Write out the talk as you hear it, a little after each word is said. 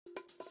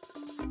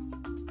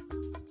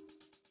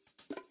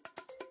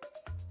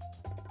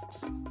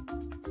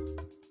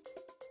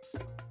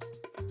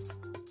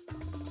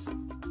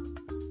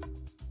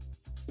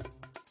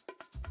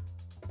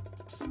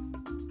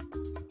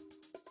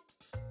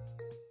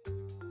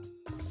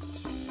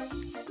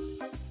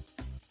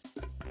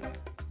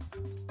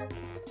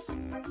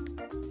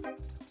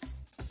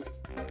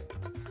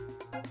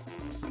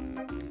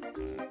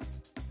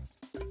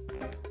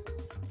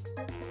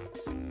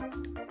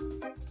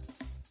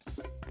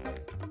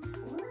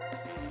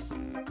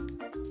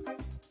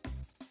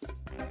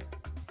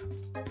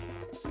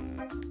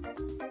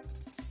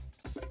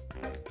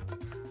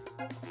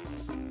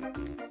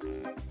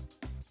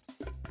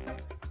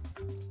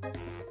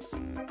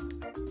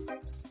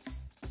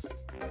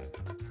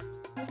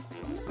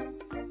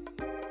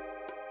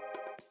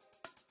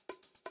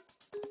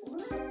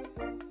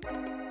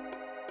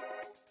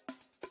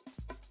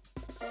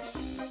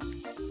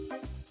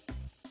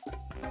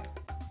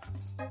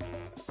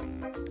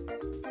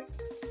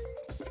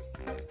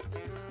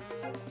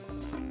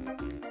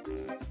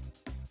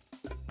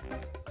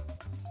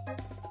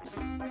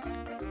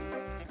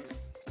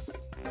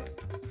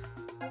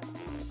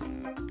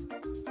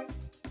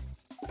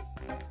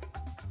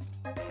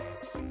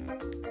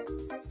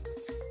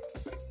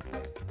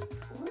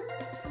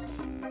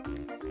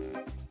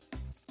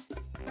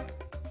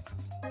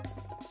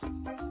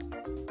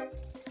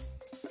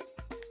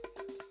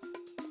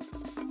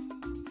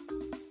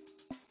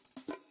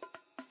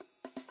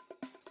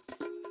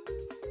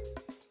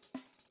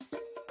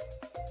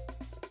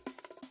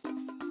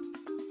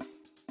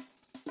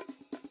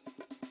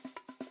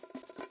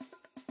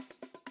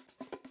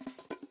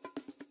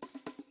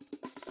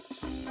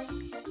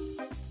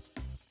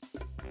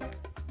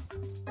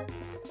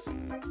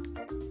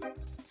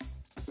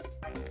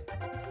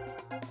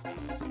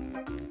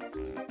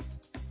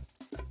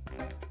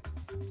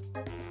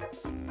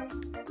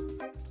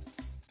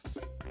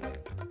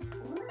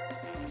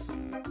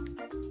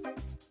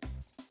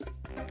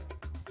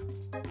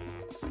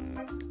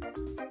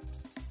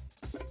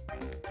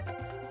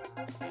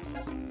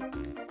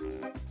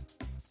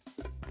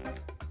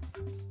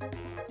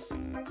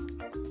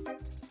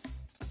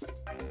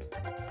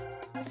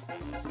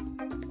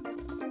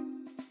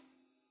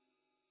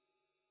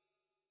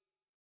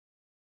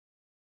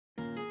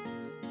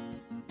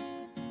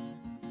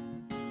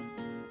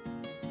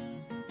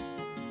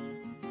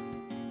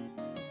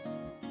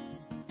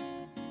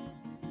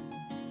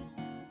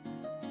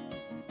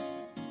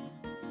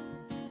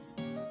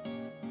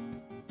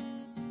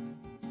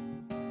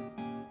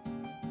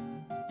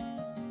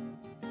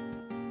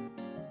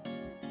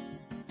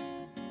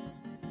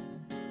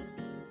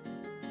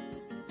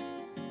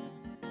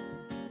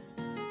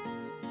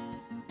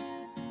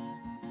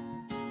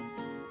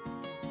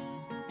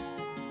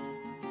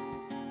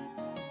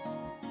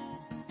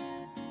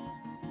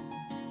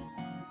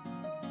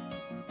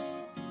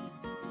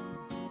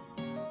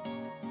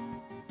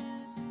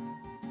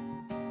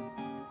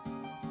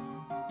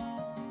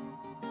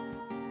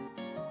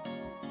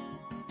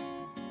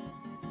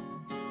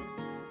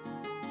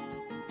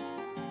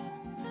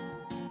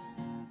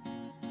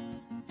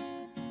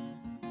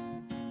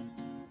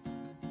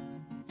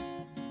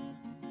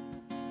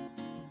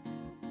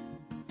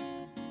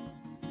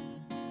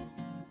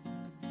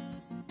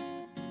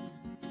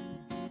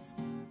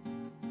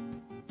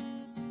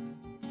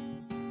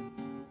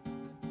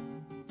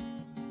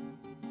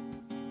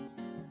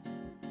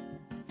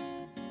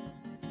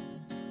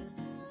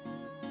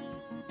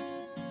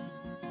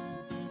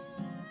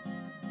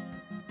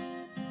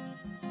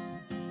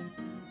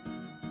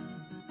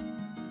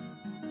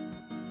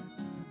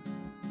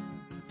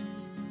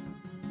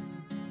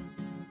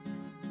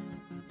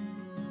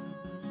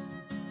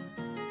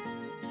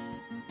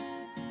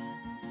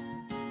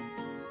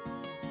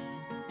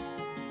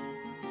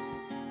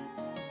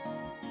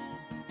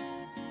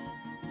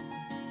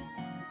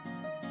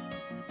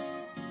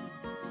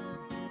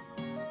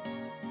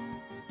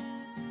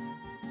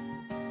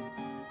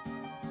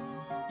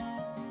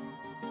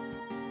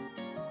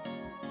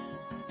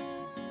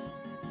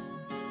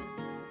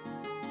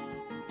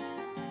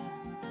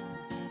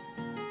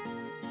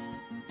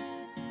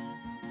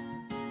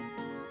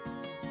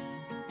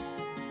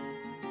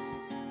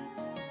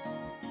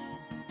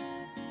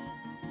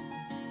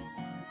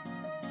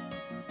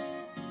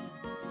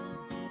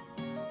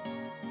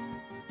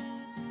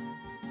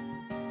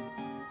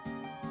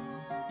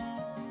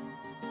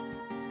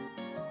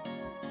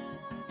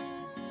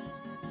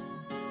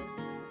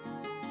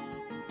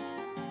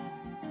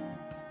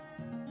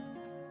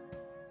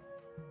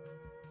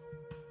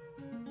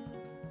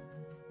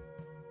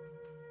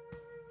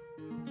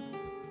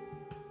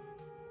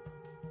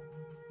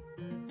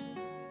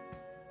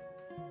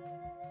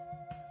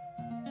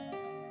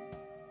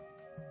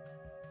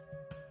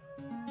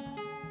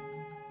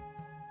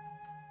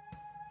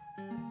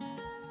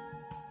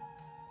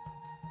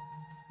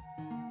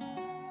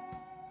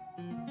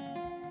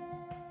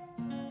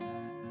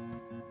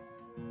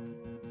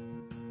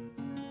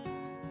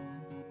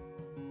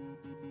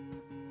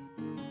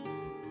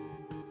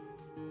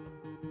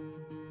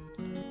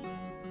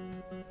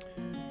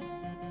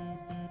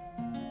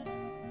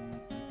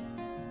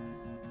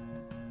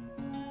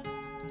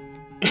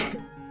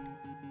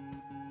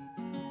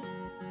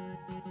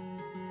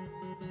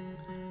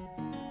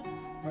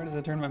Why does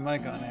it turn my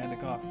mic on? I had to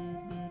cough.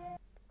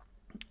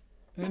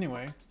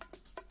 Anyway,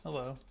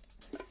 hello.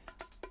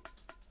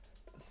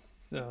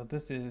 So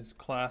this is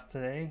class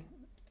today.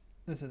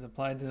 This is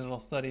Applied Digital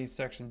Studies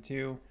Section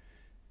 2,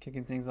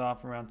 kicking things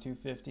off around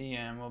 2:50,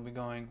 and we'll be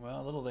going,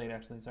 well, a little late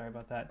actually, sorry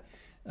about that.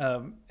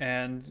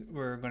 And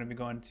we're going to be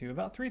going to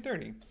about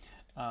 3:30.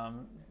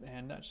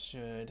 And that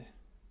should,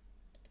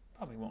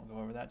 probably won't go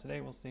over that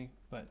today, we'll see,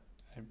 but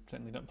I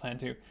certainly don't plan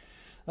to.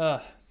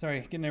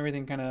 Sorry, getting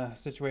everything kind of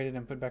situated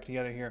and put back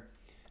together here.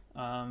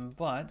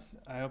 But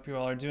I hope you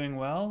all are doing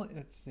well.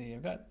 Let's see,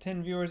 I've got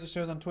 10 viewers it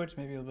shows on Twitch,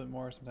 maybe a little bit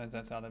more. Sometimes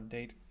that's out of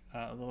date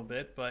a little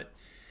bit, but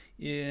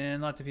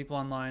and lots of people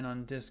online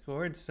on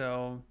Discord.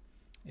 So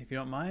if you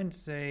don't mind,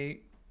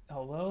 say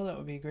hello. That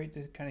would be great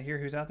to kind of hear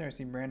who's out there. I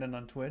see Brandon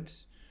on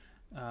Twitch.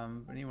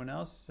 But anyone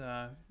else?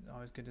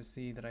 Always good to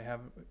see that I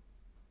have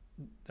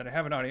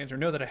an audience, or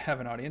know that I have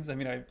an audience. I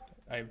mean,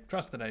 I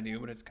trust that I do,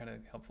 but it's kind of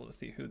helpful to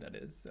see who that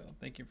is. So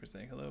thank you for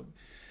saying hello,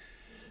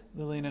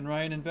 Lillian and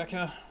Ryan and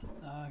Becca.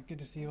 Good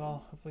to see you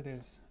all. Hopefully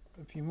there's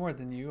a few more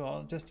than you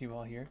all, just you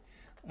all here.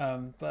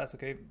 But that's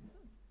okay.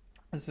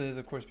 This is,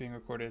 of course, being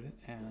recorded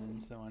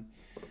and so on.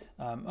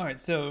 All right,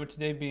 so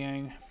today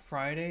being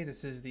Friday,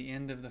 this is the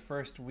end of the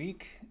first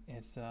week.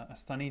 It's a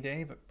sunny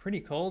day, but pretty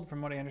cold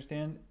from what I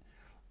understand.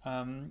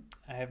 I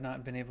have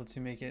not been able to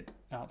make it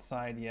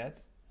outside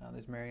yet.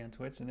 There's Mary on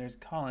Twitch, and there's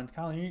Colin.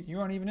 Colin, you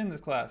aren't even in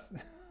this class.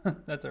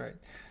 That's all right.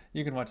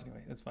 You can watch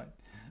anyway. That's fine.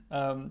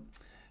 Um,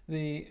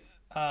 the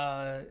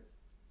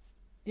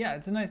Yeah,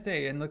 it's a nice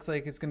day and looks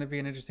like it's going to be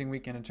an interesting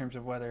weekend in terms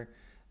of weather.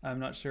 I'm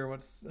not sure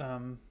what's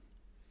going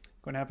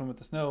to happen with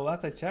the snow.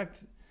 Last I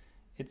checked,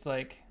 it's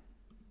like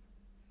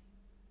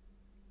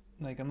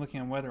I'm looking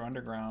on Weather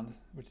Underground,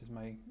 which is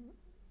my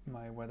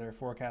weather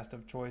forecast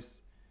of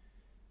choice,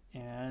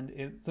 and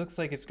it looks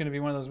like it's going to be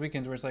one of those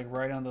weekends where it's like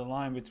right on the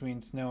line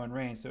between snow and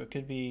rain. So it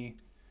could be,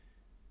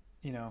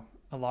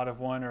 a lot of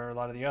one or a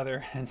lot of the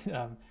other, and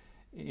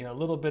a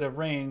little bit of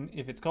rain,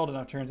 if it's cold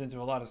enough, turns into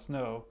a lot of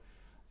snow.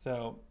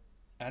 So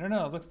I don't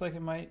know. It looks like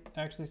it might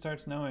actually start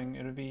snowing.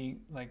 It would be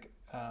like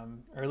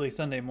early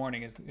Sunday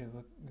morning is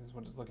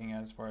what it's looking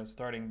at as far as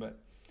starting. But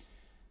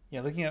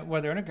yeah, looking at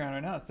Weather Underground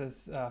right now, it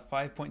says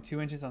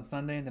 5.2 inches on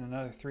Sunday and then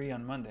another 3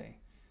 on Monday.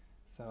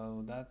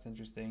 So that's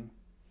interesting.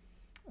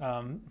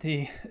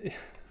 The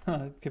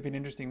It could be an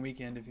interesting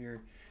weekend if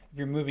you're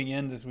moving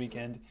in this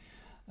weekend.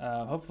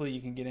 Hopefully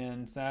you can get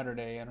in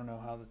Saturday. I don't know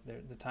how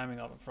the timing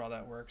of it for all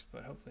that works,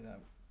 but hopefully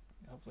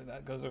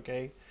that goes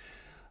okay.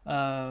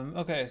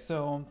 Okay,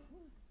 so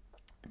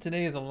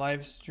today is a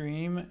live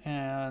stream,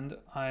 and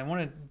I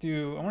want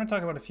to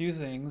talk about a few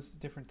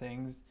different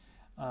things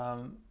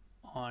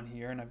on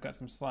here, and I've got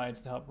some slides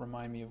to help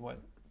remind me of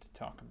what to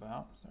talk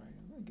about. Sorry,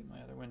 I'm gonna get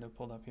my other window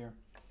pulled up here.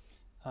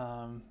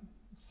 Colin,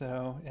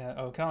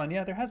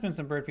 yeah, there has been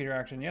some bird feeder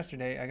action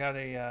yesterday. I got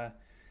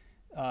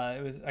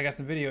I got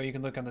some video. You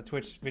can look on the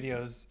Twitch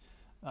videos,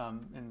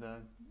 in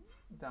the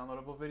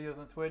downloadable videos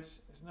on Twitch.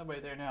 There's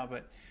nobody there now,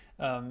 but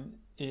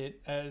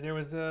there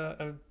was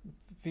a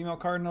female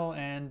cardinal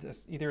and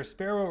either a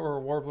sparrow or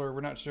a warbler.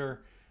 We're not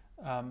sure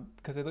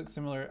because they look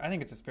similar. I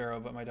think it's a sparrow,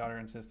 but my daughter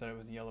insists that it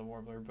was a yellow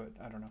warbler, but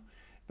I don't know.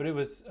 But it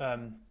was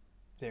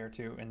there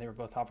too, and they were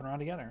both hopping around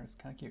together. It's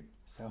kind of cute.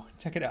 So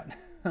check it out.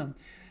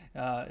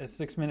 A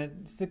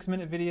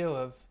 6-minute video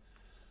of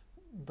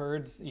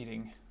birds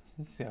eating.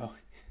 So,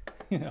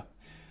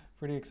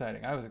 pretty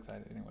exciting. I was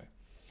excited anyway.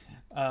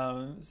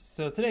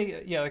 So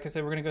today, yeah, like I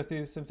said, we're going to go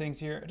through some things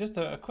here. Just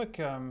a quick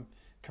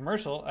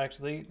commercial,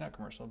 actually, not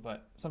commercial,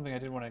 but something I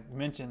did want to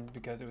mention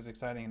because it was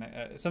exciting.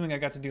 And something I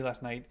got to do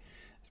last night.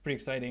 It's pretty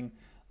exciting.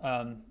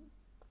 I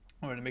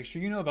wanted to make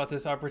sure you know about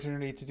this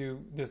opportunity to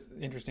do this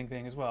interesting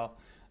thing as well.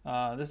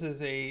 This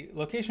is a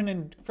location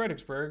in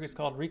Fredericksburg. It's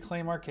called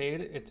Reclaim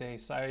Arcade. It's a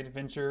side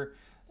venture,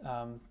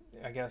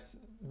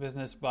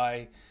 business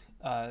by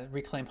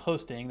Reclaim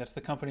Hosting. That's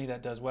the company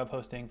that does web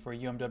hosting for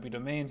UMW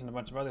domains and a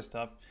bunch of other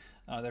stuff.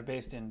 They're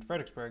based in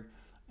Fredericksburg,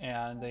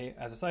 and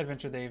as a side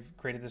venture, they've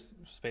created this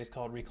space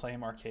called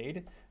Reclaim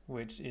Arcade,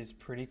 which is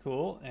pretty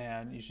cool,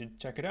 and you should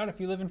check it out if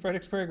you live in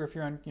Fredericksburg or if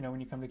you're on, when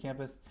you come to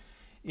campus.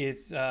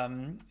 It's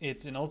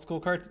an old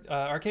school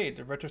arcade,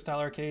 a retro style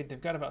arcade. They've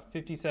got about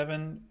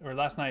 57, or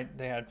last night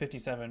they had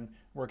 57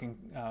 working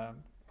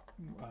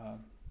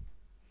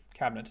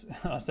cabinets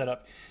set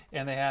up,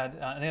 and they have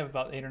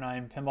about 8 or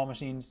 9 pinball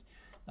machines.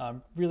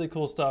 Really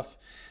cool stuff.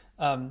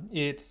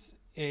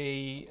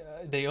 They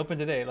open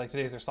today. Like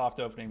today's their soft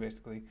opening,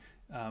 basically.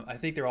 I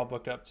think they're all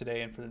booked up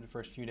today and for the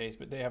first few days,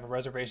 but they have a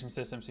reservation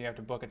system, so you have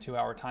to book a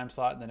 2-hour time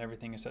slot, and then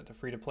everything is set to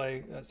free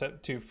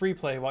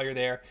play while you're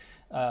there.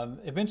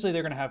 Eventually,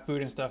 they're going to have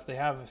food and stuff. They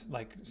have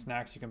like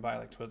snacks you can buy,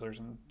 like Twizzlers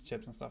and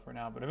chips and stuff right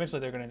now, but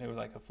eventually they're going to do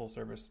like a full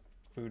service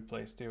food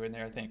place too in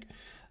there, I think.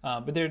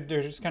 But they're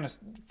just kind of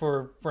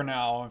for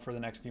now and for the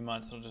next few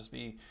months, it'll just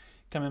be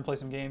come in, play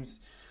some games.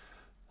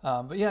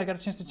 But yeah, I got a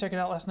chance to check it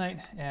out last night,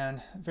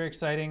 and very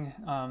exciting.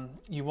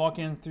 You walk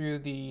in through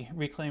the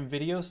Reclaim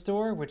Video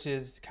Store, which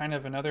is kind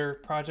of another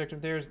project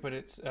of theirs, but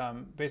it's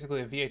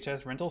basically a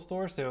VHS rental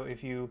store. So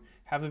if you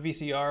have a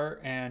VCR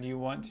and you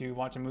want to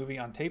watch a movie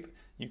on tape,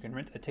 you can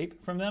rent a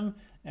tape from them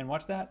and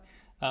watch that.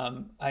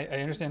 I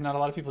understand not a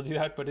lot of people do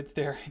that, but it's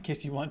there in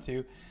case you want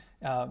to.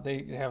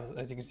 They have,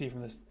 as you can see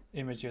from this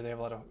image here, they have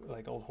a lot of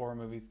like old horror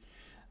movies.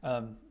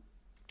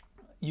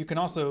 You can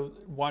also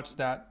watch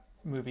that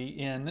movie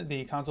in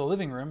the console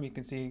living room. You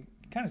can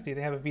kind of see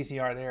they have a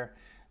VCR there,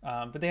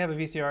 but they have a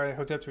VCR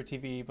hooked up to a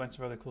TV, a bunch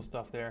of other cool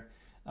stuff there.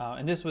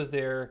 And this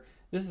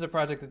is a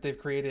project that they've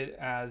created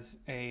as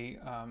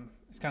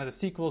it's kind of the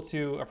sequel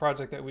to a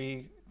project that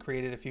we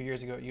created a few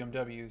years ago at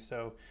UMW.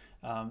 So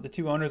the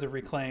two owners of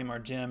Reclaim are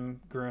Jim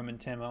Groom and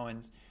Tim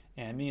Owens.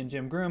 And me and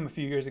Jim Groom, a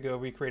few years ago,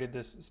 we created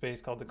this space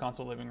called the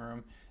Console Living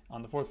Room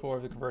on the 4th floor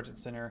of the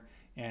Convergence Center.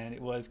 And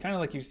it was kind of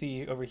like you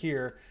see over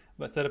here,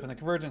 but set up in the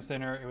Convergence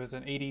Center. It was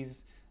an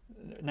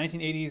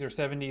 1980s or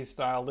 70s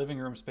style living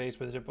room space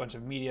with a bunch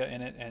of media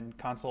in it and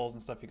consoles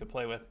and stuff you could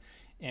play with.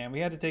 And we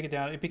had to take it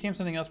down. It became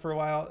something else for a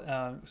while,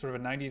 sort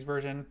of a 90s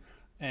version.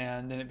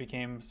 And then it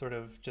became sort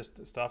of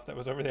just stuff that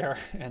was over there.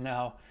 And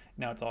now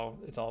it's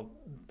all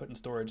put in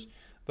storage.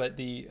 But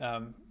the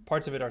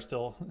parts of it are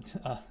still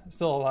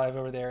alive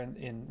over there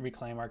in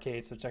Reclaim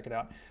Arcade. So check it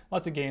out.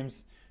 Lots of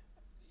games,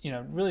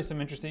 really some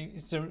interesting,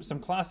 some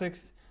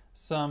classics,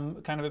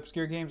 some kind of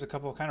obscure games, a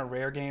couple of kind of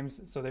rare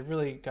games. So they've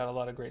really got a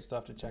lot of great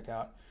stuff to check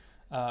out.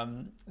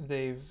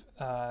 They've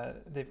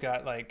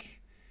got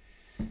like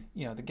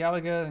the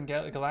Galaga and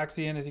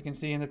Galaxian, as you can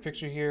see in the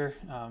picture here.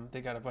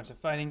 They got a bunch of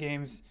fighting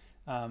games.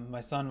 My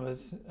son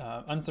was,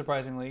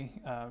 unsurprisingly,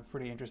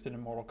 pretty interested in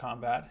Mortal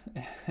Kombat,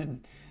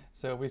 and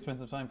so we spent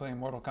some time playing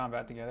Mortal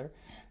Kombat together.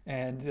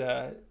 And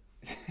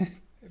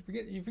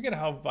you forget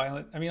how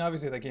violent. I mean,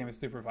 obviously that game is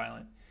super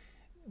violent,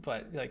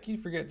 but like you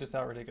forget just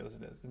how ridiculous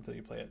it is until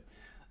you play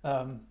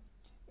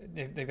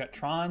it. They've got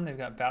Tron, they've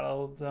got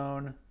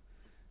Battlezone,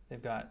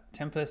 they've got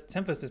Tempest.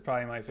 Tempest is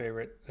probably my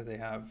favorite that they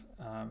have.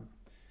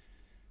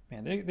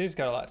 Man, they just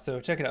got a lot.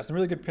 So check it out. Some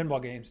really good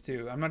pinball games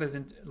too. I'm not as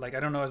I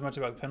don't know as much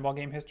about pinball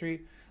game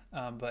history,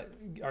 but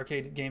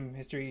arcade game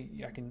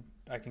history,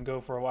 I can go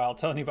for a while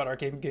telling you about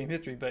arcade game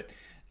history. But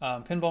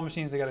pinball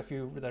machines, they got a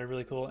few that are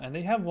really cool, and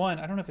they have one.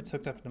 I don't know if it's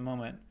hooked up at the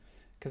moment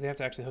because they have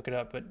to actually hook it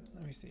up. But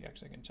let me see.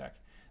 Actually, I can check.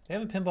 They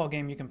have a pinball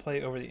game you can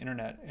play over the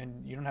internet,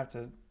 and you don't have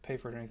to pay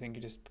for it or anything.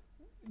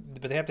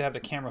 But they have to have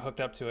the camera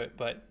hooked up to it.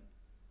 But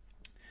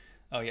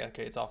oh yeah,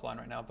 okay, it's offline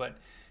right now. But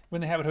when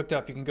they have it hooked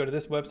up, you can go to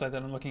this website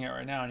that I'm looking at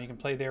right now, and you can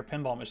play their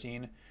pinball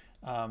machine.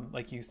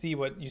 Like you see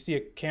a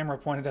camera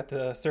pointed at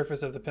the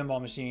surface of the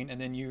pinball machine, and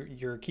then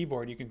your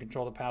keyboard, you can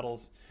control the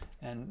paddles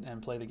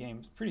and play the game.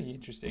 It's pretty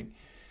interesting.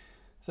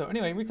 So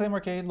anyway, Reclaim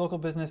Arcade, local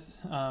business,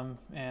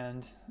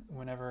 and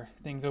whenever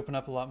things open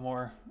up a lot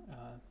more,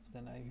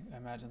 then I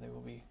imagine they will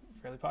be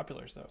fairly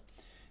popular. So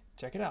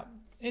check it out.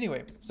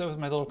 Anyway, so that was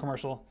my little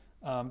commercial.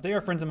 They are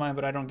friends of mine,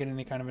 but I don't get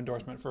any kind of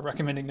endorsement for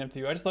recommending them to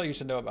you. I just thought you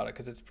should know about it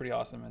because it's pretty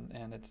awesome,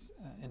 and it's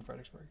in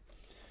Fredericksburg.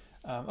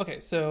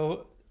 Okay,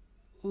 so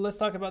let's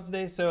talk about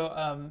today.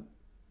 So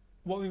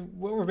what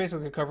we're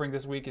basically covering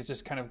this week is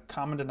just kind of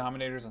common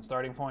denominators and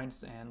starting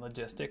points and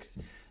logistics.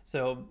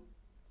 So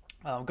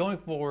going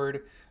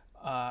forward,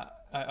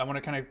 I want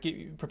to kind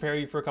of prepare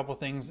you for a couple of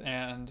things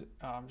and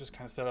just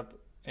kind of set up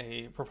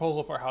a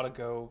proposal for how to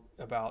go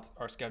about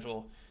our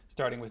schedule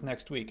starting with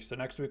next week. So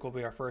next week will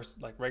be our first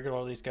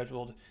regularly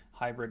scheduled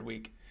hybrid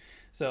week.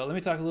 So let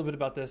me talk a little bit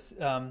about this.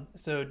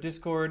 So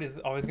Discord is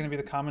always going to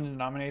be the common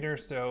denominator.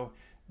 So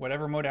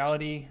whatever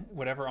modality,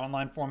 whatever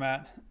online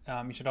format,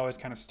 you should always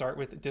kind of start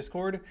with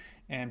Discord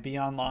and be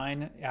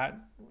online at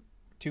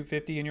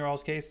 250 in your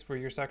all's case for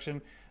your section.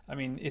 I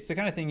mean, it's the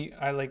kind of thing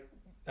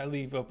I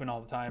leave open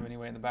all the time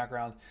anyway in the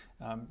background.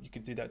 You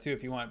could do that too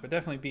if you want, but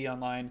definitely be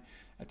online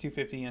at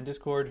 250 in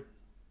Discord.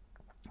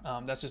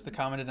 That's just the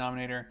common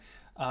denominator.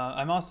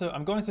 I'm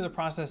going through the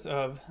process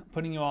of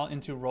putting you all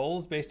into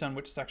roles based on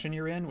which section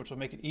you're in, which will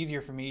make it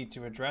easier for me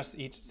to address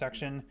each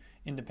section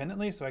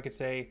independently. So I could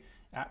say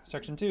at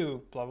section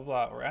 2, blah, blah,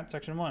 blah, or at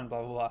section 1,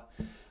 blah, blah,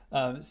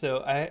 blah.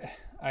 So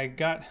I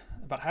got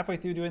about halfway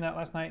through doing that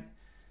last night.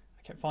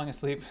 I kept falling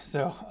asleep,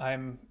 so I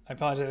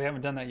apologize I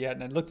haven't done that yet,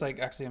 and it looks like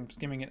actually I'm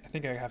skimming it. I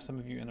think I have some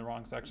of you in the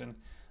wrong section.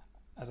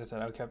 As I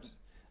said,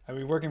 I'd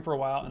be working for a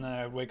while, and then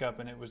I would wake up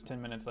and it was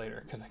 10 minutes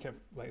later because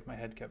my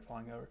head kept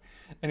falling over.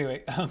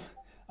 Anyway,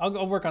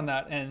 I'll work on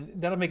that, and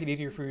that'll make it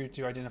easier for you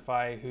to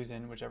identify who's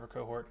in whichever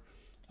cohort.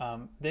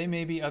 There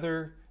may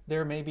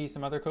be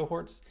some other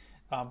cohorts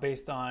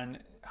based on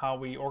how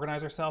we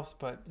organize ourselves,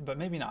 but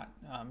maybe not.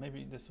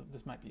 Maybe this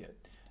might be it.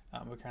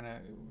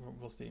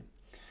 We'll see.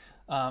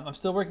 I'm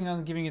still working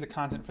on giving you the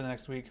content for the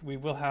next week. We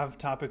will have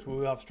topics, we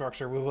will have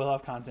structure, we will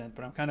have content,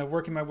 but I'm kind of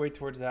working my way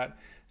towards that.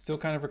 Still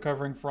kind of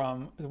recovering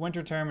from the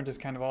winter term and just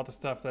kind of all the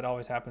stuff that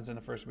always happens in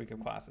the first week of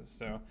classes.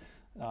 So,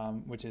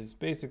 which is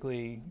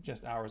basically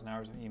just hours and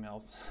hours of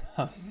emails.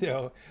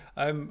 So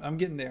I'm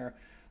getting there,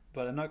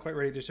 but I'm not quite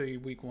ready to show you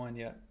week 1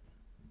 yet.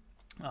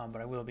 But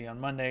I will be on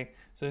Monday.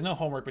 So there's no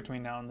homework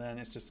between now and then.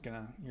 You're just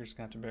gonna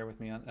have to bear with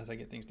me as I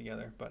get things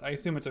together. But I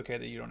assume it's okay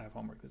that you don't have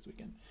homework this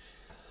weekend.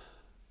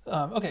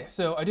 Okay,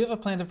 so I do have a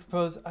plan to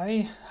propose.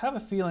 I have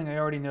a feeling I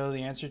already know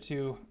the answer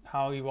to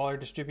how you all are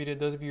distributed.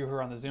 Those of you who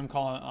are on the Zoom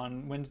call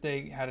on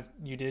Wednesday,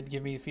 you did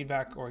give me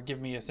feedback or give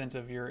me a sense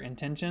of your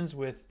intentions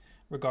with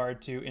regard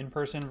to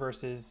in-person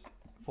versus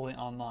fully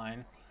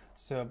online.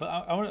 So, but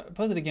I want to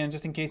pose it again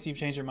just in case you've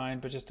changed your mind,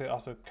 but just to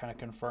also kind of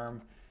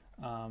confirm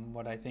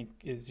what I think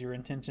is your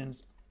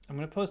intentions. I'm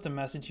going to post a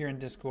message here in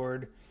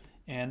Discord,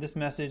 and this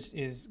message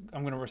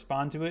I'm going to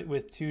respond to it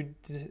with 2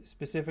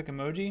 specific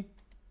emoji,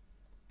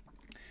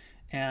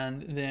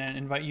 and then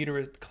invite you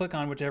to click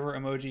on whichever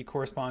emoji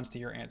corresponds to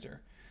your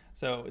answer.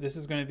 So this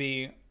is going to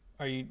be,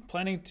 are you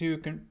planning to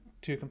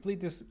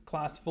complete this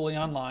class fully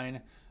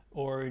online,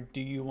 or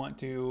do you want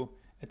to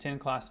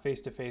attend class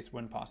face-to-face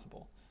when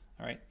possible?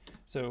 All right,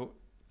 so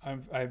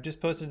I've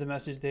just posted the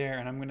message there,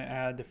 and I'm going to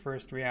add the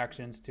first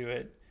reactions to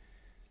it.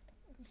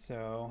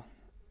 So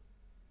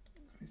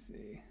let me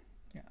see.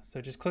 Yeah, so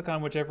just click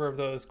on whichever of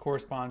those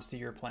corresponds to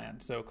your plan.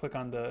 So click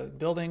on the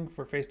building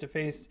for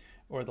face-to-face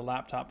or the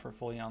laptop for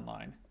fully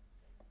online.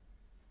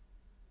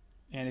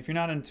 And if you're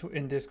not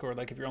in Discord,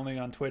 like if you're only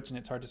on Twitch and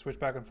it's hard to switch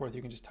back and forth,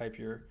 you can just type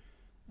your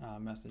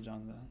message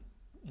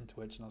in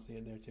Twitch and I'll see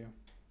it there too.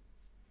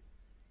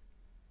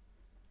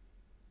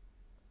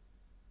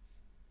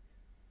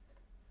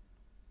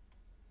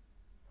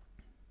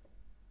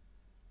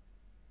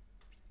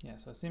 Yeah,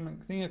 so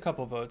seeing a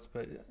couple votes,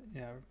 but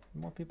yeah,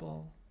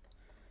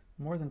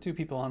 more than 2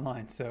 people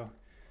online, so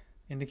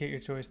Indicate your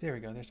choice. There we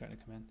go. They're starting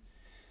to come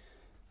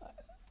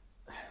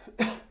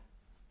in.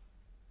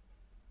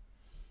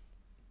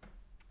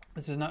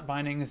 This is not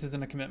binding. This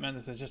isn't a commitment.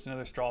 This is just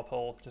another straw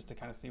poll just to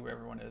kind of see where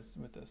everyone is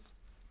with this.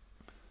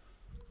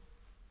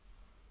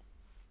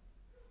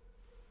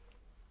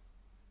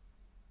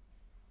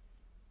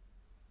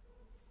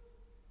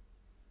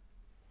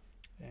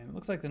 And it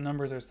looks like the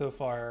numbers are so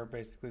far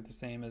basically the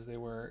same as they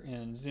were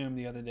in Zoom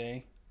the other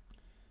day.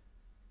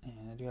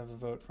 And I do have a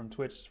vote from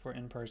Twitch for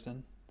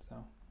in-person.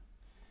 So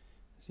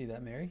see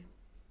that, Mary?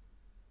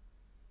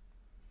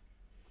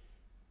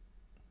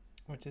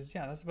 Which is,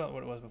 yeah, that's about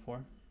what it was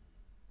before.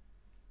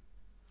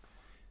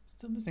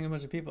 Still missing a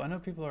bunch of people. I know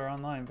people are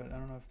online, but I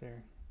don't know if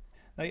they're...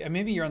 Like,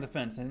 maybe you're on the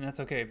fence, and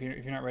that's okay. If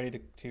you're not ready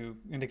to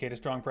indicate a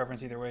strong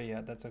preference either way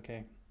yet, that's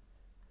okay.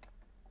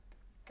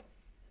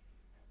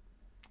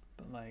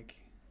 But like,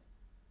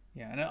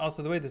 yeah, and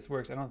also the way this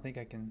works, I don't think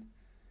I can...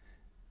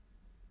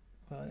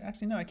 Well,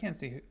 actually, no, I can't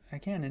see. I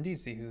can indeed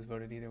see who's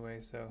voted either way,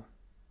 so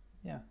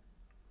yeah.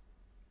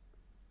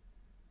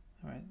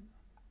 All right.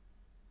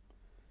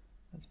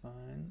 That's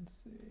fine. Let's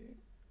see.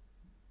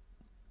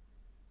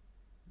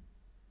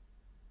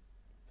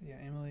 But yeah,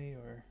 Emily,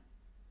 or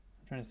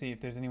I'm trying to see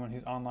if there's anyone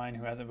who's online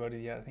who hasn't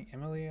voted yet. I think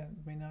Emily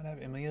may not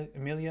have.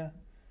 Amelia.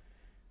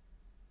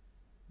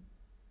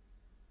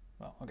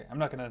 Well, okay, I'm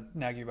not going to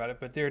nag you about it,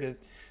 but there it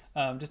is.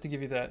 Just to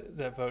give you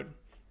that vote.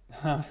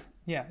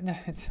 Yeah, no,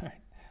 it's all right.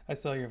 I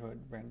saw your vote,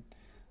 Brandon,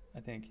 I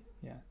think,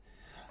 yeah.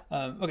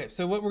 Okay,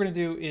 so what we're going to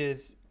do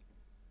is,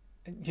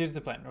 here's the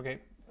plan, okay?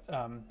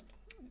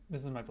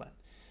 This is my plan.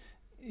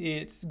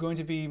 It's going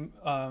to be,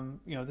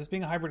 this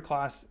being a hybrid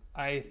class,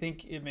 I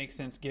think it makes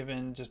sense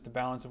given just the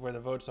balance of where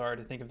the votes are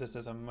to think of this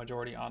as a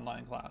majority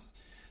online class.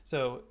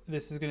 So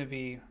this is going to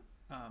be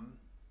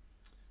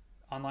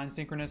online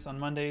synchronous on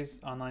Mondays,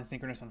 online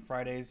synchronous on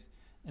Fridays,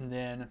 and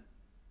then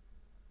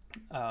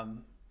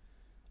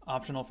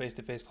optional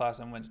face-to-face class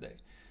on Wednesday.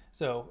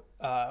 So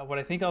what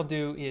I think I'll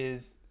do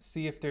is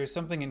see if there's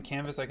something in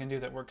Canvas I can do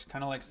that works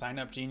kind of like Sign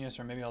Up Genius,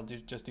 or maybe I'll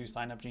just do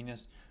Sign Up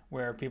Genius,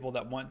 where people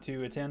that want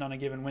to attend on a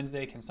given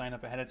Wednesday can sign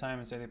up ahead of time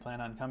and say they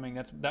plan on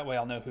coming. That way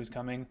I'll know who's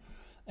coming.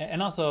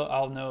 And also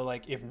I'll know,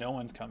 like, if no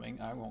one's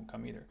coming, I won't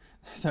come either.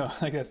 So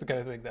like that's the kind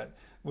of thing that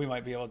we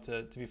might be able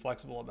to be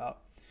flexible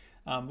about.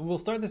 We'll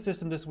start the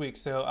system this week,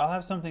 so I'll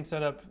have something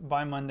set up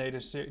by Monday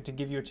to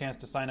give you a chance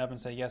to sign up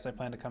and say, yes, I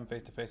plan to come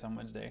face-to-face on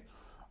Wednesday.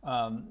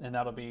 And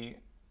that'll be...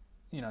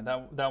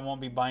 that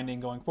won't be binding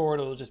going forward.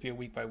 It'll just be a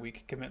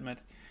week-by-week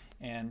commitment,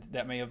 and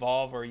that may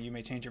evolve, or you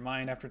may change your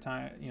mind after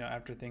time.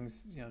 After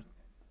things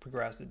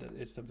progress.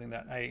 It's something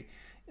that I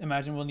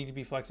imagine we'll need to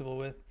be flexible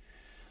with.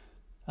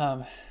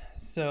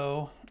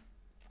 So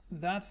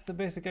that's the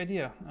basic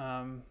idea.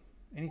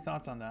 Any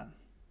thoughts on that?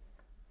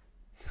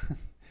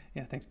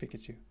 Yeah, thanks,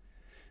 Pikachu.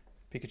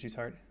 Pikachu's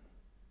heart.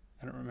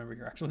 I don't remember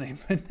your actual name,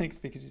 but thanks,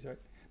 Pikachu's heart.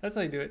 That's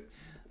how you do it.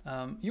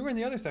 You were in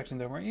the other section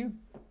though, weren't you,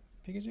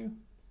 Pikachu?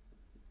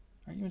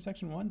 Aren't you in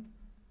section 1?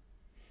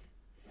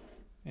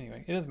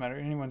 Anyway, it doesn't matter.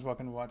 Anyone's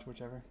welcome to watch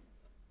whichever.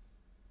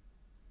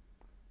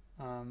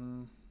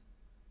 Cool,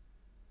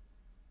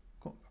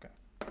 okay.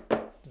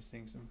 Just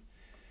seeing some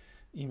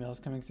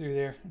emails coming through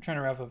there. I'm trying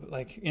to wrap up,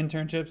 like,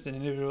 internships and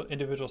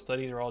individual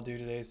studies are all due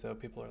today, so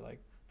people are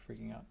like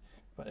freaking out.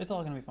 But it's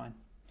all gonna be fine.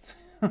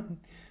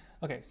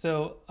 Okay,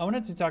 so I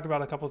wanted to talk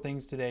about a couple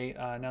things today,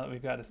 now that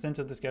we've got a sense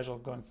of the schedule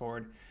going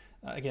forward.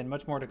 Again,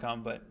 much more to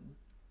come, but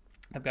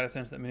I've got a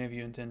sense that many of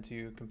you intend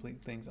to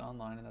complete things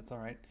online, and that's all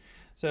right.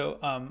 So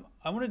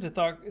I wanted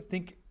to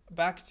think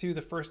back to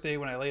the first day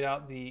when I laid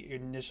out the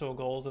initial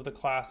goals of the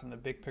class and the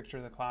big picture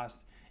of the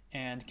class,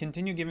 and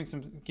continue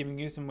giving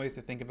you some ways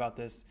to think about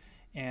this,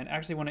 and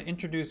actually want to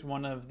introduce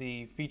one of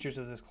the features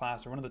of this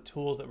class, or one of the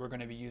tools that we're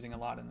going to be using a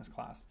lot in this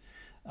class.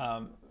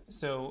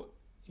 So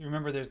you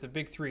remember there's the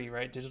big 3,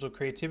 right? Digital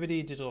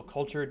creativity, digital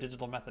culture,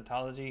 digital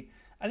methodology.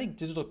 I think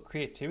digital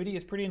creativity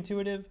is pretty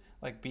intuitive,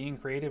 like being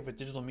creative with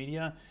digital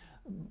media.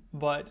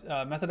 But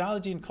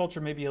methodology and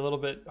culture may be a little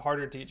bit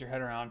harder to get your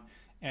head around.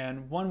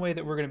 And one way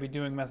that we're going to be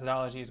doing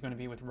methodology is going to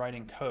be with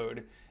writing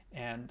code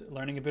and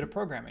learning a bit of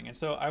programming. And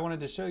so I wanted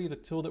to show you the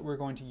tool that we're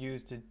going to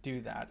use to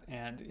do that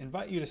and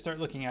invite you to start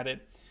looking at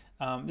it.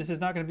 This is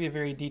not going to be a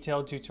very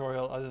detailed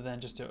tutorial other than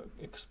just to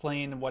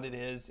explain what it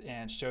is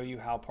and show you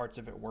how parts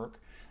of it work.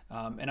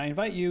 And I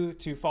invite you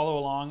to follow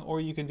along, or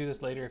you can do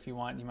this later if you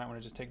want. You might want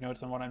to just take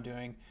notes on what I'm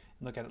doing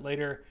and look at it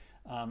later.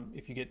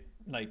 If you get,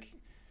 like,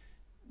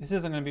 this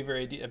isn't going to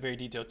be a very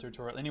detailed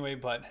tutorial anyway,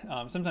 but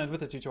sometimes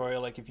with a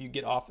tutorial, like if you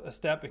get off a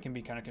step, it can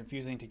be kind of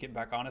confusing to get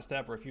back on a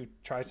step, or if you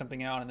try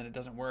something out and then it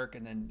doesn't work,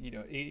 and then we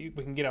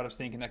can get out of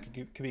sync, and that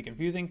could be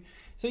confusing.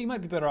 So you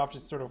might be better off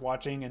just sort of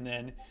watching and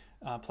then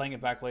playing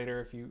it back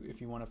later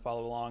if you want to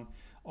follow along.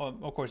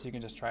 Of course, you can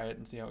just try it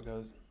and see how it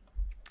goes.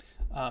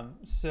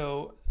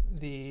 So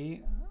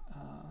the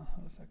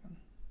hold a second.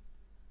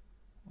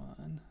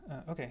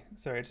 Okay,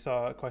 sorry, I just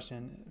saw a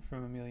question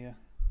from Amelia.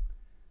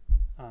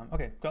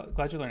 Okay,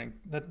 glad you're learning.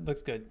 That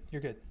looks good.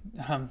 You're good.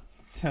 I'll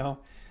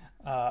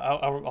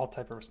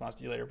type a response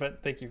to you later,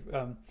 but thank you.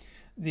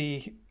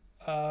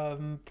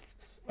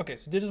 Okay,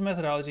 so digital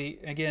methodology,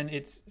 again,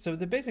 so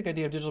the basic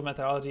idea of digital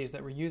methodology is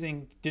that we're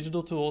using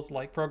digital tools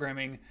like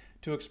programming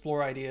to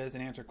explore ideas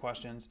and answer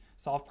questions,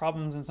 solve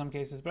problems in some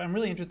cases, but I'm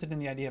really interested in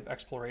the idea of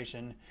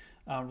exploration.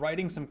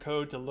 Writing some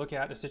code to look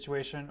at a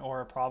situation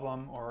or a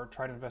problem or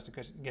try to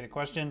investigate a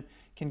question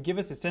can give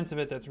us a sense of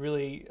it that's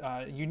really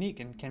unique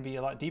and can be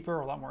a lot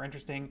deeper, a lot more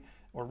interesting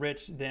or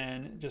rich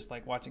than just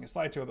like watching a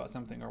slideshow about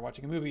something or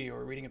watching a movie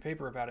or reading a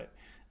paper about it.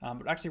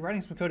 But actually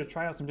writing some code to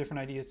try out some different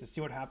ideas to see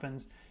what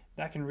happens,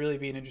 that can really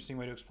be an interesting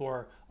way to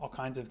explore all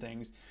kinds of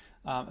things,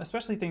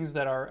 especially things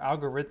that are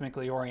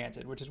algorithmically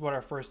oriented, which is what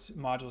our first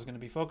module is going to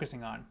be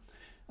focusing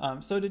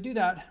on. So to do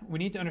that, we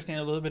need to understand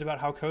a little bit about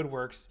how code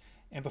works.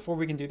 And before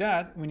we can do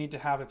that, we need to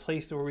have a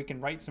place where we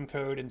can write some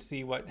code and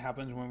see what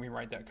happens when we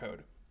write that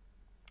code.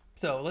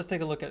 So let's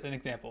take a look at an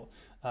example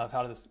of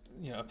how this,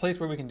 a place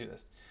where we can do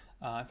this.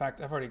 In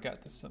fact, I've already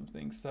got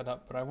something set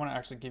up, but I want to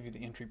actually give you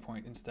the entry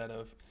point instead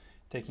of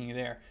taking you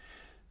there.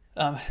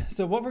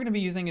 So what we're going to be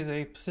using is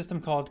a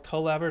system called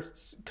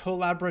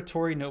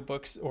Collaboratory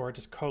Notebooks, or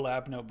just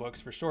Colab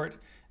Notebooks for short.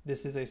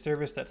 This is a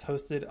service that's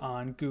hosted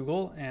on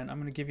Google, and I'm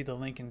going to give you the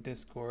link in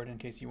Discord in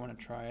case you want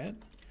to try it.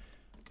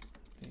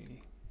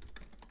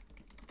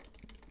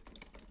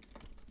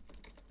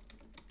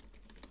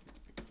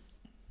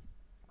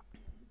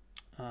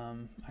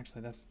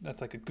 Actually,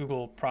 that's like a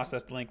Google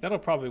processed link. That'll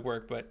probably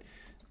work, but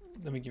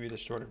let me give you the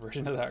shorter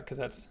version of that because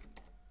that's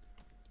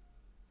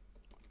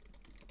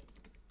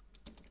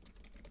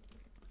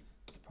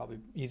probably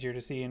easier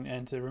to see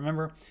and to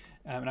remember.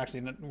 And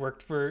actually it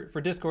worked for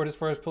Discord as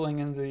far as pulling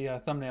in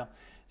the thumbnail.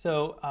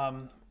 So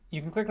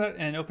you can click that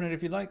and open it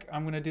if you'd like.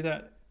 I'm going to do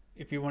that.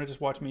 If you want to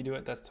just watch me do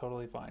it, that's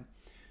totally fine.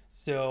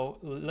 So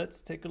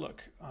let's take a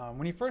look.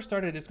 When you first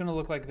start it, it's going to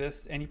look like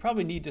this, and you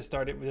probably need to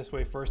start it this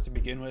way first to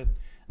begin with.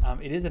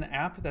 It is an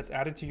app that's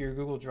added to your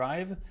Google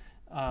Drive,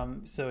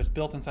 so it's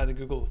built inside the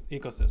Google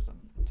ecosystem.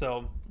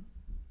 So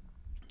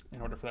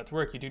in order for that to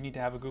work, you do need to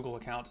have a Google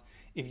account.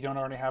 If you don't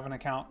already have an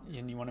account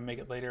and you want to make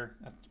it later,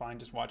 that's fine.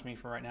 Just watch me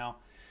for right now.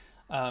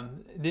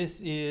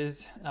 This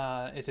is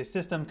it's a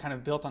system kind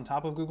of built on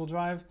top of Google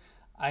Drive.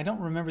 I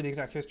don't remember the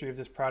exact history of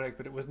this product,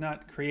 but it was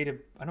not created.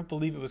 I don't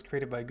believe it was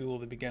created by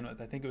Google to begin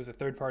with. I think it was a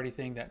third-party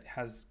thing that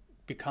has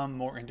become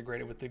more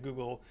integrated with the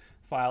Google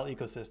file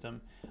ecosystem,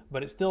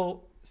 but it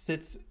still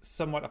sits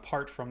somewhat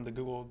apart from the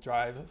Google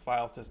Drive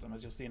file system,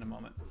 as you'll see in a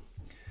moment.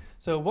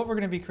 So what we're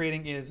going to be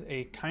creating is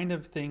a kind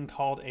of thing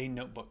called a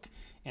notebook.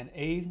 And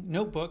a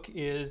notebook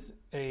is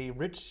a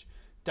rich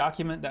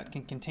document that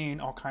can contain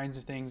all kinds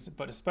of things,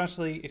 but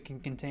especially it can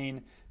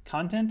contain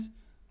content,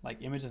 like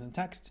images and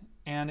text,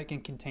 and it can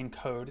contain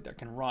code that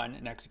can run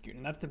and execute.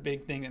 And that's the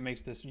big thing that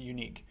makes this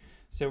unique.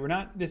 So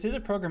this is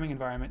a programming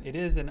environment. It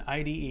is an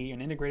IDE,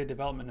 an integrated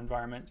development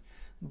environment.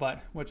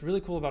 But what's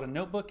really cool about a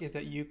notebook is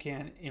that you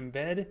can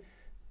embed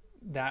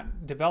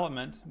that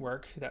development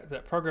work,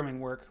 that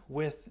programming work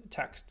with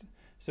text.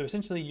 So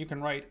essentially you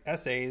can write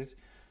essays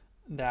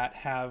that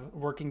have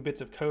working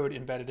bits of code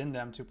embedded in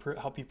them to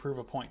help you prove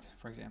a point,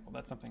 for example.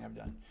 That's something I've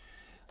done.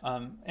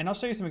 And I'll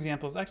show you some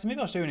examples. Actually,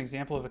 maybe I'll show you an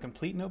example of a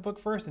complete notebook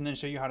first, and then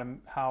show you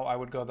how I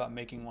would go about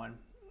making one.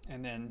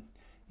 And then,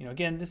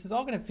 again, this is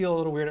all going to feel a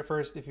little weird at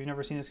first if you've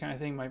never seen this kind of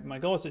thing. My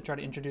goal is to try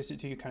to introduce it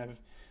to you kind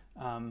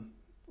of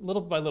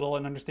little by little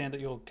and understand that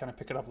you'll kind of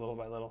pick it up little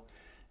by little.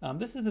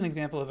 This is an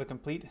example of a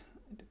complete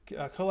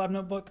Colab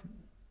notebook.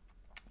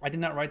 I did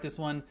not write this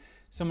one.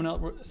 Someone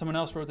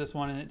else wrote this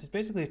one, and it's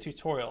basically a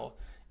tutorial.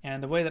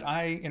 And the way that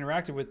I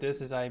interacted with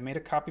this is I made a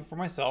copy for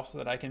myself so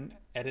that I can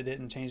edit it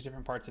and change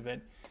different parts of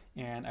it.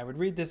 And I would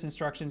read this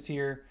instructions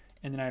here,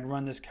 and then I'd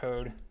run this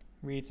code,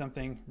 read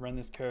something, run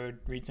this code,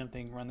 read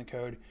something, run the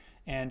code.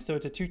 And so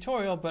it's a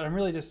tutorial, but I'm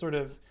really just sort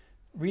of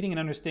reading and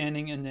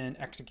understanding and then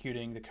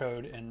executing the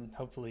code, and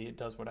hopefully it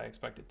does what I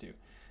expect it to.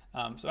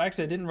 So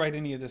actually I didn't write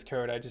any of this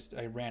code,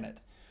 I ran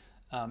it.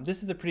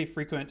 This is a pretty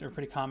frequent or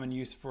pretty common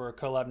use for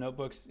Colab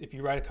notebooks. If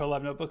you write a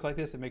Colab notebook like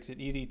this, it makes it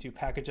easy to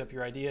package up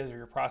your ideas or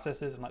your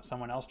processes and let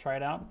someone else try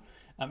it out.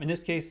 In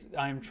this case,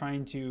 I'm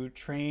trying to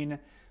train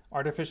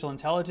artificial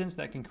intelligence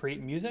that can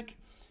create music,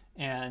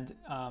 and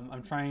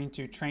I'm trying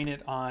to train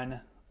it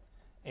on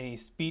a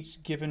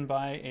speech given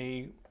by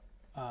a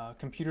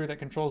computer that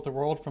controls the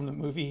world from the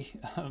movie,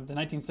 the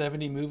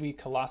 1970 movie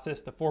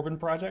Colossus, the Forbin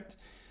Project.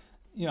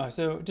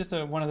 So just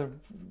one of the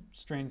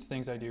strange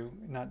things I do,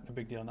 not a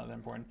big deal, not that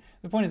important.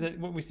 The point is that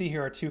what we see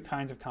here are two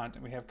kinds of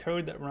content. We have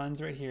code that runs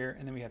right here,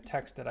 and then we have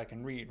text that I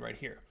can read right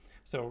here.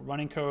 So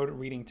running code,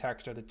 reading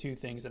text are the two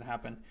things that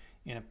happen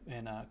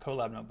in a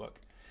Colab notebook.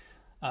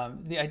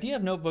 The idea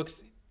of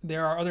notebooks,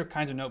 there are other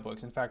kinds of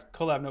notebooks. In fact,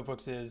 Colab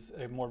notebooks is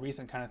a more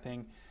recent kind of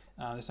thing.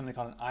 There's something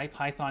called an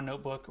IPython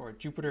notebook or a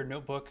Jupyter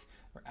notebook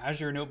or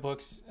Azure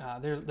notebooks.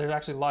 There's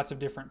actually lots of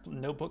different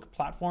notebook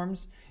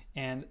platforms.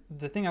 And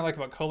the thing I like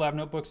about Colab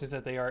notebooks is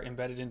that they are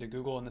embedded into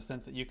Google in the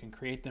sense that you can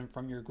create them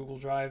from your Google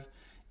Drive,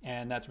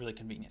 and that's really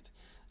convenient.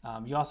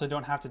 You also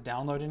don't have to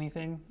download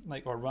anything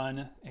or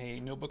run a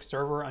notebook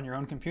server on your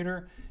own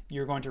computer.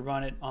 You're going to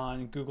run it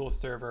on Google's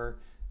server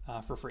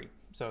for free.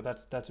 So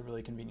that's a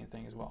really convenient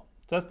thing as well.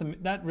 So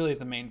that really is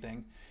the main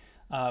thing.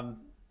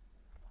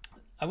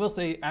 I will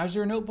say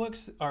Azure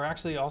notebooks are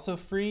actually also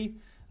free,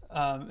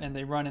 and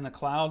they run in the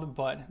cloud,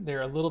 but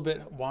they're a little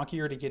bit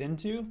wonkier to get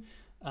into.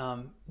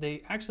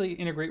 They actually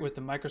integrate with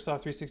the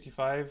Microsoft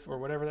 365 or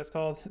whatever that's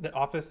called, the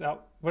Office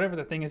out, whatever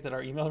the thing is that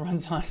our email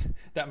runs on,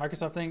 that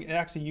Microsoft thing. It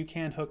actually, you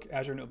can hook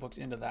Azure notebooks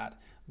into that,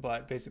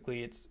 but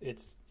basically it's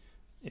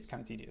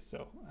kind of tedious.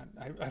 So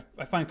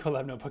I find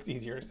Colab notebooks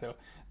easier, so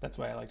that's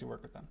why I like to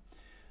work with them.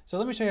 So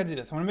let me show you how to do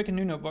this. I want to make a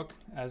new notebook.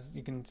 As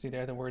you can see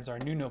there, the words are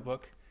new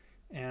notebook,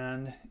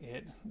 and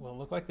it will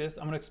look like this.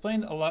 I'm going to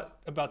explain a lot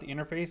about the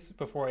interface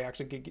before I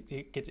actually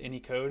get to any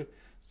code.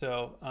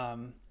 So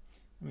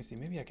let me see,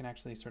 maybe I can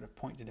actually sort of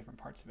point to different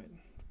parts of it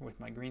with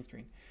my green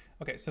screen.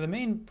 Okay, so the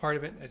main part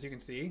of it, as you can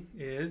see,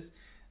 is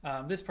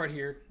this part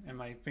here, and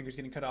my finger's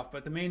getting cut off,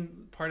 but the main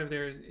part of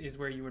there is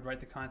where you would write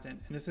the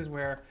content. And this is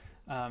where,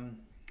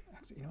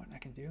 actually, you know what I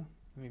can do?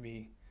 Let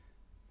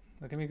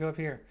me go up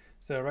here.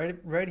 So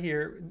right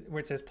here,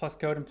 where it says plus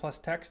code and plus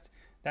text,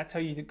 that's how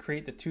you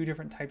create the two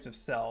different types of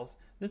cells.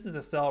 This is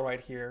a cell right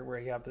here where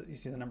you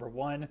see the number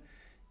 1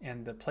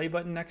 and the play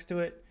button next to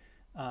it.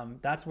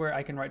 That's where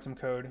I can write some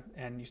code,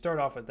 and you start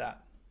off with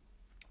that.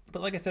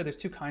 But like I said, there's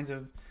two kinds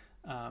of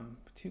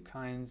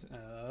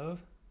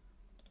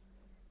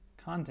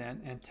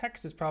content, and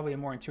text is probably a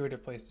more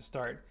intuitive place to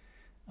start.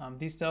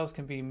 These cells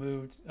can be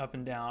moved up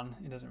and down.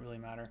 It doesn't really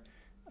matter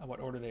what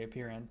order they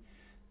appear in.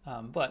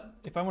 But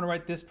if I want to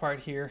write this part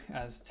here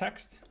as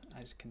text,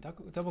 I just can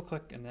double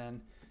click, and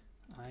then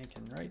I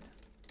can write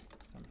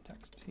some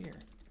text here.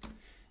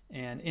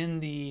 And in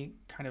the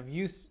kind of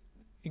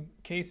in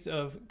case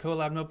of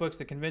Colab notebooks,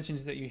 the convention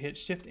is that you hit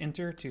Shift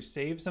Enter to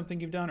save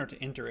something you've done, or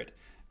to enter it,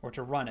 or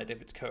to run it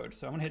if it's code.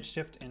 So I'm gonna hit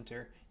Shift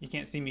Enter. You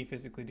can't see me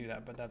physically do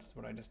that, but that's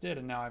what I just did,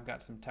 and now I've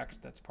got some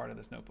text that's part of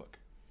this notebook.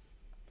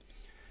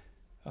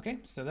 Okay,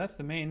 so that's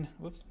the main,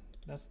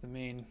 that's the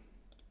main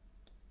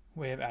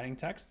way of adding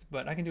text,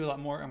 but I can do a lot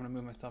more. I'm gonna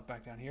move myself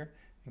back down here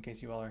in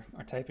case you all are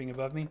typing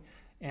above me.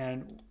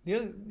 And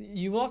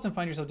you will often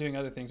find yourself doing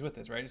other things with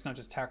this, right? It's not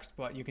just text,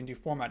 but you can do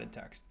formatted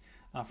text.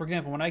 For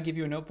example, when I give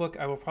you a notebook,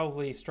 I will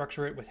probably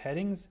structure it with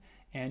headings,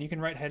 and you can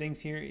write headings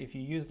here if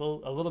you use a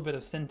little bit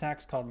of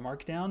syntax called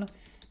Markdown,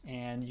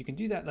 and you can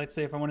do that. Let's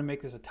say if I want to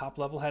make this a top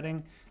level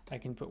heading, I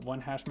can put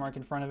one hash mark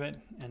in front of it,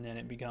 and then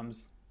it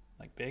becomes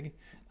like big.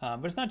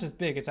 But it's not just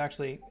big, it's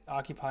actually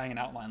occupying an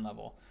outline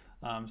level.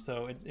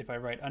 So if I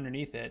write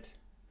underneath it,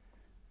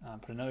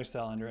 put another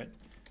cell under it,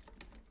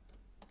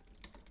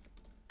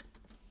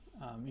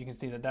 you can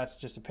see that that's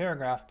just a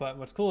paragraph, but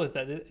what's cool is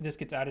that this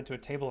gets added to a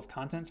table of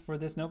contents for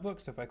this notebook.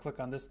 So if I click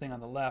on this thing on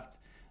the left,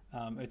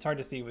 it's hard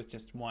to see with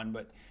just one,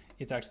 but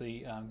it's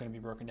actually going to be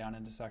broken down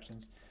into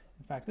sections.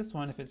 In fact, this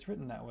one, if it's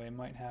written that way,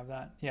 might have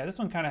that. Yeah, this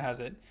one kind of has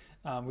it,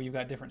 where you've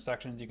got different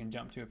sections you can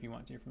jump to if you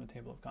want to from the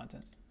table of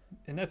contents.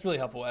 And that's really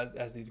helpful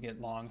as these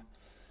get long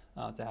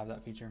to have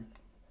that feature.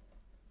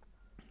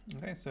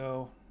 Okay,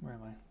 so where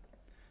am I?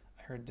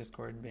 I heard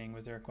Discord being,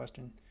 was there a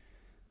question?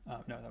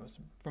 No, that was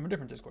from a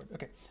different Discord.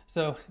 Okay,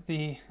 so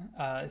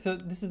so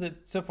this is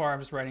it. So far, I'm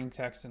just writing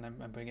text and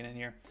I'm putting it in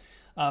here.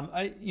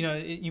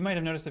 You might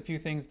have noticed a few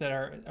things that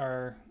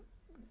are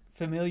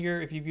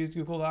familiar if you've used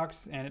Google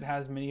Docs, and it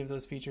has many of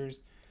those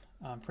features,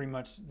 pretty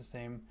much the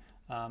same.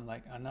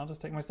 And I'll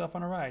just take myself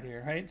on a ride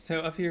here, right?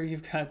 So up here,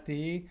 you've got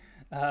the.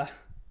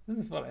 This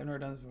is fun. I've never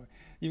done this before.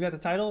 You've got the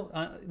title,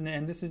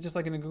 and this is just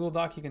like in a Google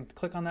Doc. You can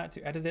click on that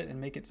to edit it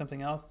and make it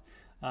something else.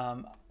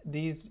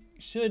 These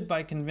should,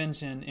 by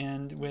convention,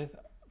 end with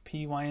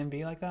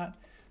PYNB like that.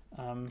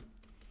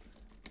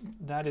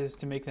 That is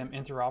to make them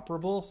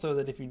interoperable, so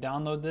that if you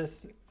download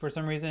this for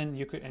some reason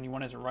and you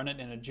wanted to run it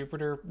in a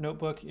Jupyter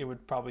notebook, it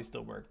would probably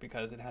still work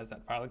because it has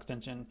that file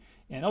extension.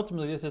 And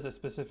ultimately, this is a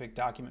specific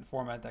document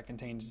format that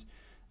contains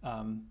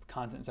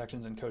content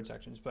sections and code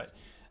sections, but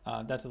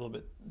that's a little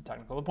bit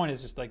technical. The point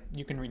is just like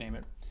you can rename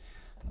it.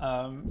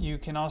 You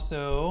can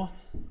also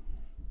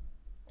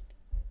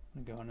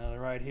go another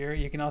ride here.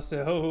 You can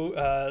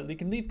also you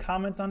can leave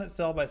comments on it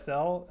cell by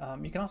cell.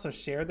 You can also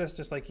share this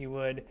just like you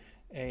would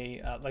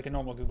like a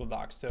normal Google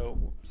Doc.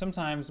 So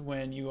sometimes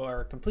when you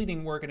are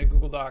completing work in a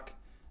Google Doc,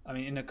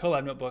 in a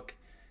Colab notebook,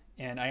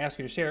 and I ask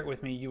you to share it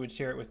with me, you would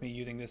share it with me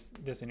using this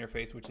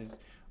interface, which is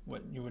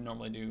what you would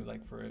normally do,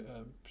 like for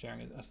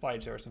sharing a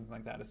slideshow or something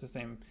like that. It's the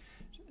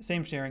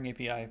same sharing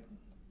API.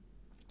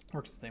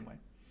 Works the same way.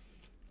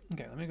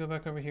 Okay, let me go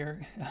back over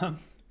here. That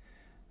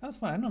was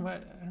fun. I don't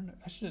know.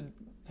 I should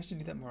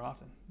do that more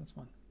often. That's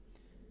fun.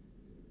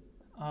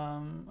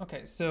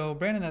 Okay, so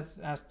Brandon has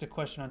asked a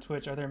question on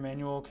Twitch. Are there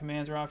manual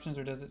commands or options,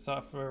 or does it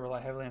software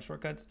rely heavily on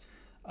shortcuts?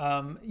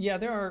 Yeah,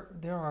 there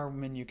are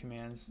menu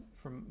commands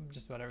from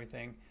just about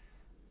everything.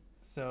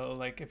 So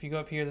like if you go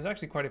up here, there's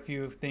actually quite a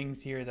few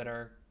things here that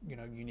are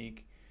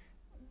unique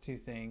to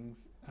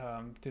things,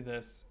 to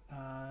this.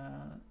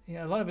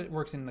 Yeah, a lot of it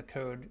works in the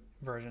code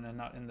version and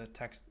not in the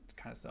text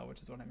kind of cell,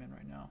 which is what I'm in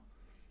right now.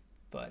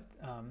 But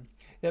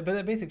yeah, but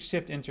that basic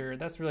Shift Enter,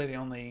 that's really the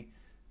only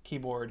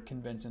keyboard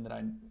convention that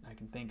I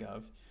can think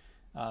of.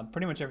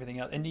 Pretty much everything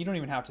else, and you don't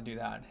even have to do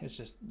that. It's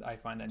just I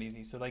find that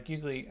easy. So like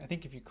usually, I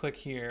think if you click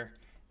here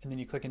and then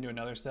you click into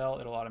another cell,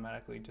 it'll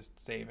automatically just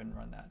save and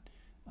run that.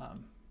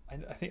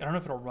 I don't know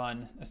if it'll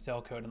run a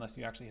cell code unless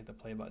you actually hit the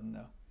play button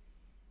though.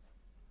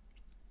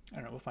 I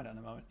don't know, we'll find out in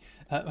a moment.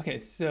 Okay,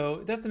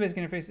 so that's the basic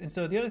interface. And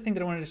so the other thing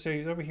that I wanted to show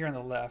you is over here on the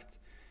left,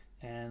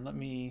 and let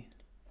me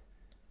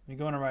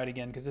go on a ride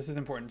again because this is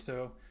important.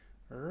 So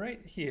right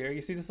here,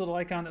 you see this little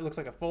icon that looks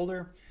like a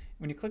folder.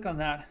 When you click on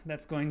that,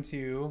 that's going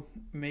to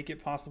make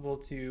it possible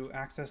to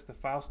access the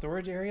file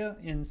storage area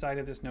inside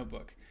of this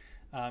notebook.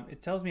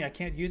 It tells me I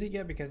can't use it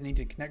yet because I need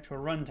to connect to a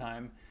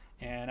runtime,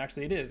 and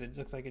actually it is. It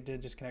looks like it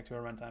did just connect to a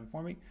runtime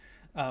for me.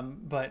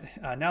 But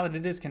now that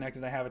it is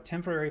connected, I have a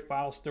temporary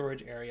file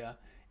storage area,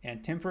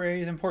 and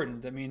temporary is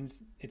important. That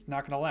means it's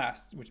not going to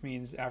last, which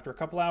means after a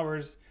couple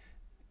hours,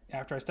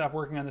 after I stop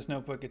working on this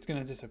notebook, it's going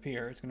to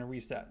disappear. It's going to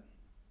reset.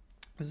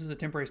 This is a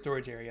temporary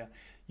storage area.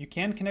 You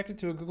can connect it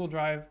to a Google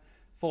Drive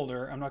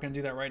folder. I'm not going to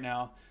do that right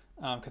now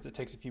because it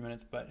takes a few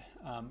minutes, but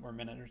or a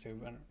minute or two.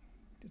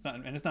 It's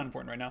not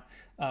important right now.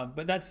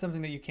 But that's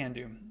something that you can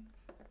do.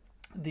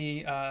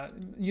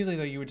 Usually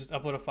though, you would just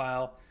upload a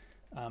file.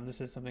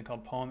 This is something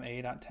called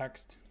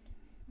poema.txt,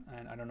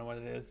 and I don't know what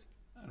it is.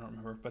 I don't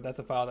remember, but that's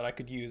a file that I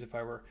could use if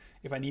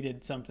I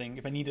needed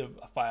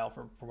a file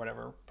for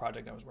whatever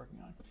project I was working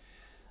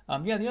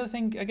on. Yeah, the other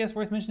thing I guess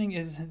worth mentioning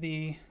is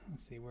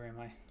let's see, where am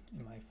I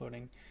in my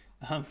floating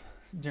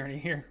journey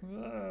here?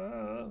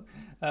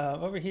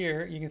 Over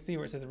here, you can see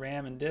where it says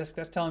RAM and disk.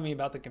 That's telling me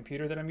about the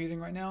computer that I'm using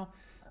right now.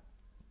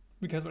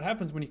 Because what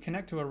happens when you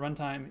connect to a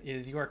runtime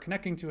is you are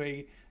connecting to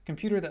a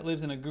computer that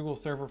lives in a Google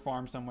server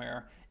farm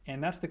somewhere,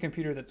 and that's the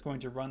computer that's going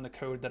to run the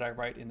code that I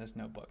write in this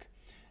notebook.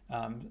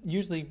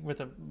 Usually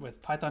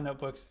with Python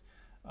notebooks,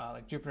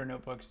 like Jupyter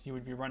notebooks, you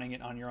would be running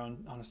it on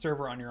a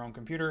server on your own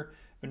computer,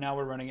 but now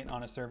we're running it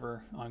on a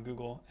server on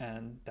Google,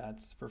 and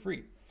that's for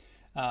free.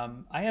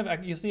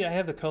 You see I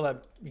have the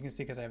Colab, you can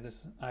see because I have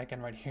this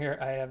icon right here,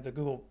 I have the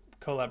Google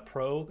Colab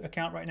Pro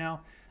account right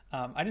now.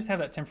 I just have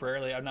that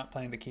temporarily. I'm not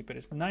planning to keep it.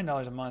 It's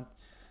 $9 a month,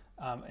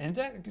 and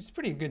it's a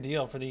pretty good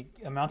deal for the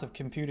amount of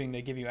computing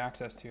they give you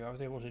access to. I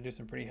was able to do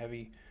some pretty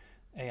heavy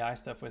AI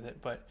stuff with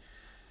it, but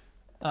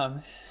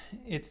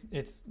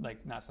it's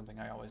like not something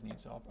I always need,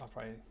 so I'll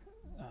probably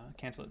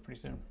cancel it pretty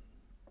soon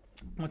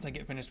once I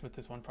get finished with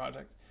this one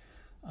project.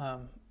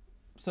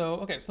 So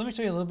let me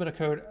show you a little bit of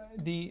code.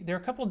 There are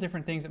a couple of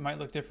different things that might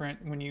look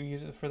different when you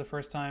use it for the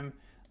first time.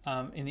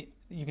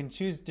 You can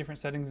choose different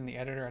settings in the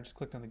editor. I just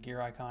clicked on the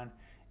gear icon.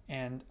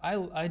 And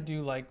I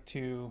do like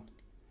to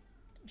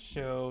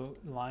show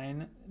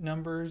line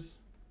numbers,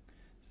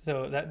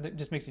 so that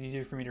just makes it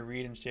easier for me to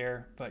read and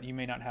share, but you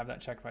may not have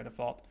that checked by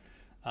default.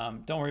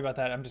 Don't worry about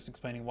that. I'm just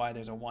explaining why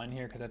there's a 1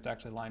 here, because that's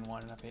actually line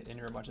 1, and if I hit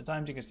enter a bunch of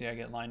times, you can see I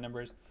get line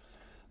numbers.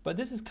 But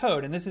this is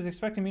code, and this is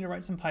expecting me to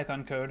write some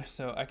Python code,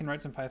 so I can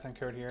write some Python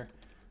code here.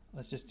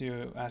 Let's just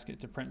ask it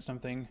to print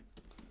something.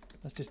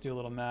 Let's just do a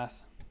little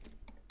math.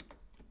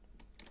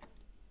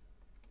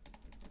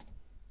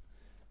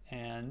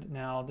 And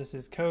now this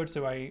is code,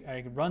 so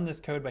I run this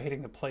code by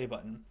hitting the play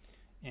button.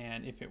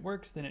 And if it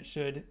works, then it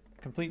should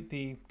complete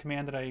the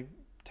command that I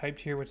typed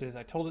here, which is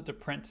I told it to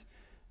print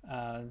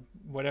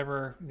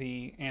whatever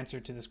the answer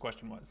to this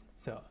question was.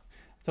 So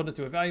I told it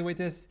to evaluate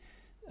this.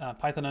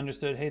 Python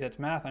understood, hey, that's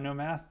math. I know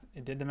math.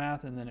 It did the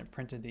math, and then it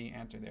printed the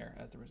answer there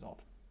as the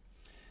result.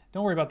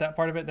 Don't worry about that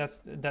part of it. That's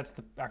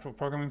the actual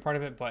programming part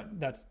of it, but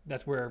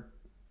that's where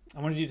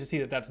I wanted you to see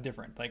that that's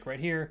different. Like right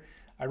here,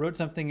 I wrote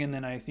something, and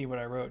then I see what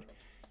I wrote.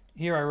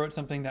 Here I wrote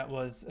something that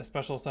was a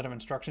special set of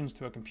instructions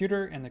to a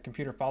computer, and the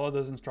computer followed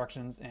those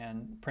instructions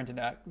and printed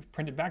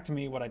back to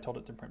me what I told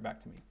it to print back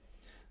to me.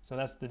 So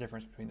that's the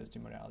difference between those two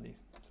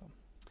modalities.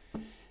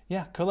 So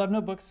yeah, Colab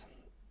notebooks.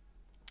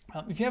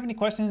 If you have any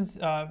questions,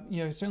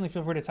 certainly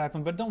feel free to type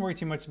them, but don't worry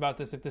too much about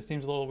this if this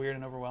seems a little weird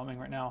and overwhelming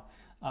right now.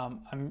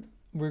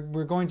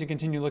 We're going to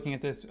continue looking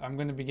at this. I'm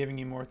going to be giving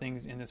you more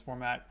things in this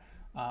format.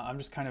 I'm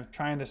just kind of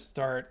trying to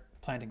start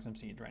planting some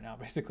seed right now,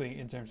 basically,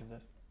 in terms of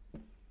this.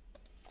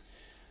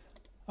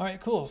 All right,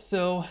 cool.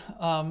 So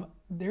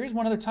there is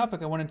one other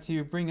topic I wanted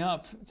to bring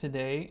up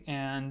today,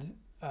 and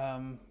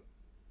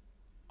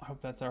I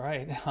hope that's all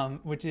right,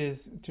 which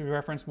is to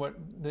reference what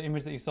the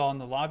image that you saw in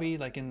the lobby,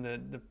 like in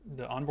the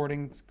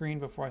onboarding screen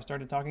before I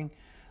started talking.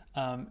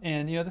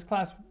 And this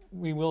class,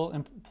 we will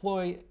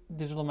employ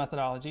digital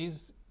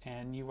methodologies,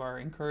 and you are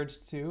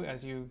encouraged to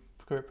as you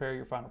prepare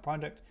your final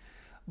project.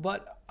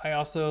 But I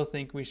also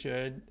think we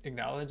should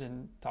acknowledge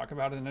and talk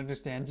about and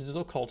understand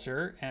digital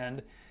culture.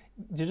 And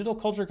digital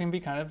culture can be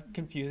kind of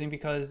confusing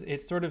because it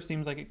sort of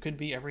seems like it could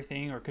be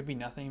everything or it could be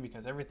nothing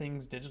because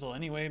everything's digital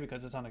anyway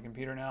because it's on a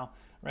computer now,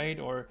 right?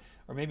 Or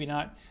maybe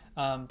not.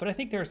 But I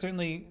think there are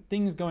certainly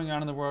things going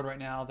on in the world right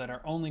now that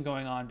are only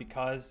going on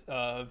because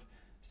of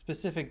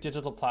specific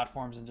digital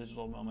platforms and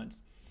digital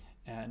moments.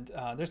 And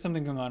there's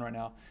something going on right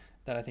now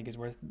that I think is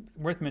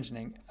worth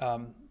mentioning.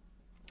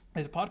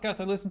 There's a podcast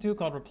I listen to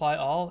called Reply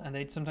All, and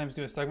they sometimes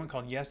do a segment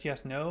called Yes,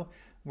 Yes, No,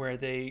 where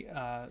they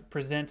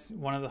present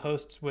one of the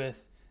hosts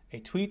with a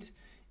tweet,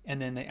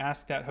 and then they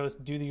ask that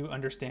host, do you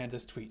understand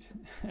this tweet?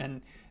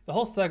 And the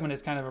whole segment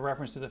is kind of a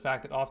reference to the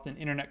fact that often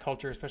internet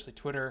culture, especially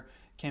Twitter,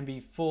 can be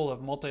full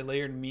of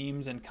multi-layered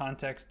memes and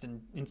context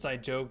and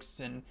inside jokes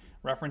and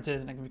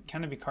references, and it can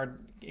kind of be hard.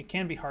 It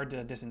can be hard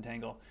to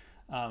disentangle.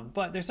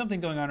 But there's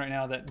something going on right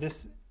now that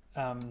this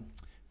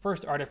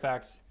first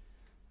artifact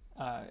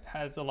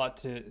has a lot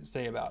to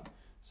say about.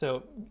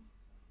 So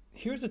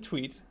here's a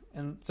tweet,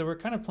 and so we're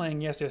kind of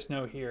playing yes, yes,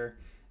 no here.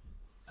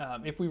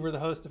 If I were the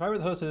host of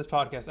this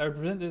podcast, I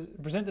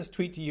would present this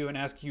tweet to you and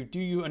ask you, do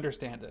you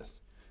understand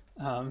this?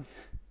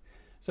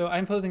 So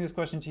I'm posing this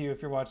question to you.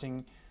 If you're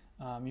watching,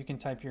 you can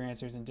type your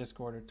answers in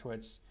Discord or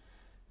Twitch.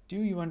 Do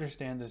you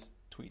understand this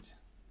tweet?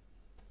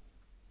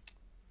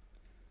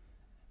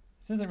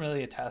 This isn't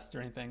really a test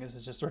or anything. This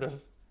is just sort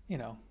of,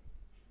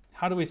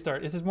 how do we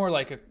start? This is more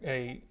like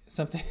a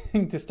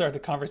something to start a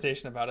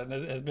conversation about it. And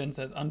as Ben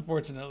says,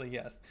 unfortunately,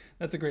 yes.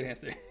 That's a great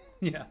answer.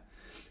 Yeah.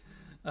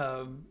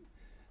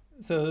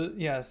 So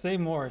yeah, say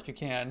more if you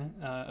can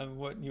of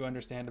what you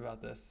understand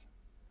about this.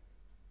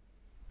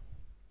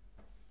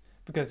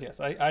 Because yes,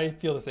 I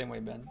feel the same way,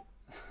 Ben.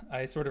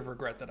 I sort of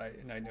regret that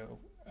I know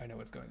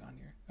what's going on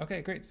here.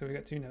 Okay, great. So we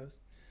got 2 no's.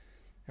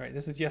 All right,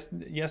 this is yes,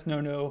 no,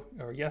 no,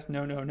 or yes,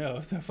 no, no, no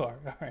so far.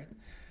 All right,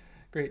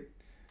 great.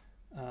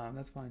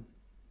 That's fine.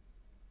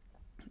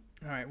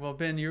 All right. Well,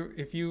 Ben,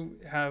 if you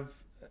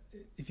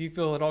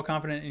feel at all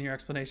confident in your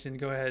explanation,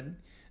 go ahead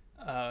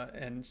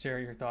and share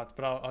your thoughts.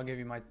 But I'll give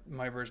you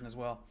my version as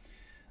well.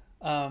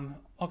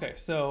 Okay.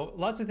 So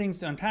lots of things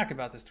to unpack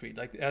about this tweet,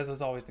 like as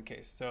is always the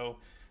case. So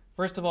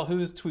first of all,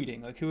 who's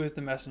tweeting? Like, who is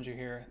the messenger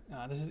here?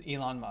 This is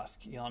Elon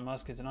Musk. Elon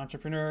Musk is an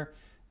entrepreneur,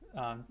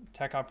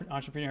 tech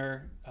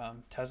entrepreneur,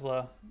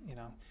 Tesla.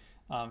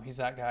 He's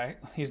that guy.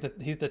 He's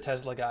the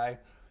Tesla guy.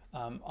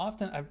 I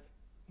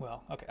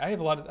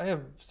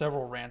have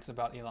several rants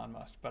about Elon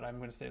Musk, but I'm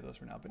going to save those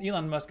for now. But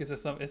Elon Musk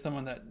is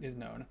someone that is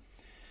known.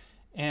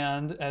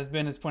 And as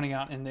Ben is pointing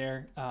out in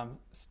there,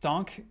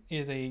 stonk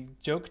is a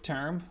joke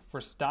term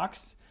for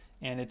stocks,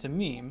 and it's a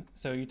meme.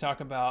 So you talk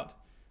about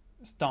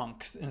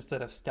stonks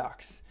instead of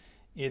stocks.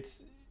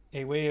 It's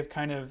a way of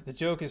the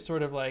joke is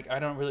sort of like, I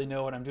don't really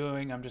know what I'm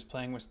doing. I'm just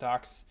playing with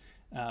stocks.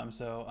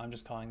 So I'm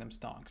just calling them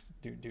stonks,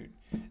 dude.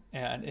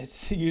 And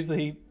it's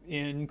usually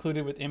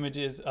included with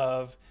images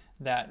of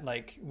that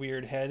like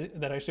weird head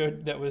that I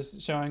showed, that was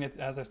showing it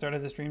as I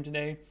started the stream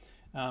today.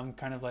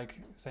 Kind of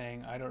like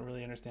saying, I don't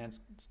really understand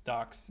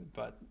stocks,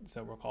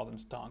 so we'll call them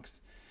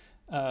stonks.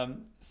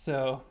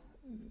 So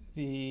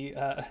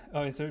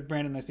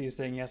Brandon, I see, is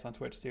saying yes on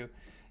Twitch too.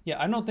 Yeah,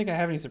 I don't think I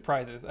have any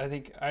surprises. I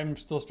think I'm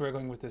still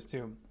struggling with this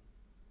too.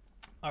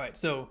 All right,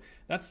 so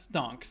that's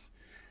stonks,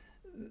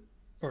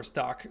 or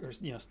stock, or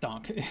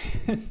stonk.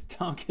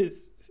 Stonk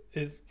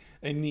is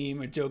a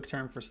meme, a joke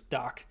term for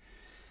stock,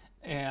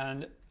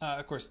 and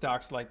of course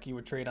stocks like you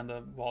would trade on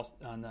the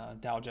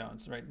Dow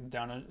Jones, right,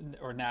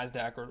 or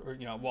Nasdaq, or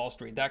Wall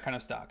Street, that kind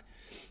of stock.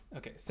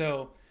 Okay,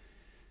 so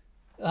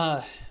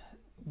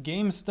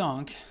game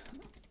stonk.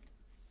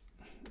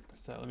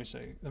 So let me show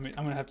you. I'm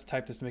going to have to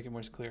type this to make it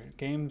more clear.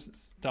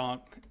 Games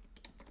stonk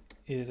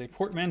is a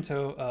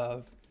portmanteau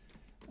of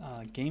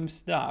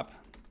GameStop,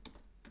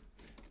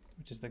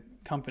 which is the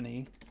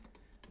company.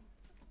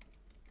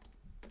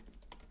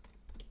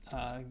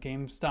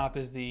 GameStop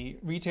is the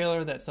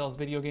retailer that sells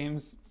video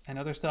games and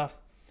other stuff.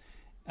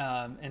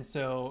 And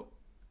so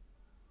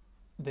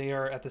they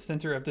are at the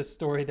center of this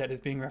story that is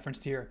being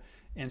referenced here.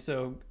 And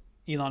so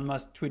Elon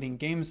Musk tweeting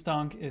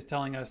GameStonk is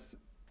telling us,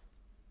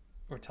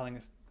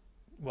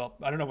 well,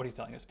 I don't know what he's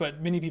telling us,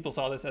 but many people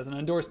saw this as an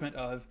endorsement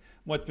of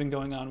what's been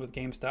going on with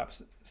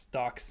GameStop's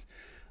stocks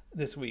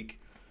this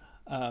week.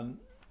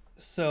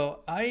 So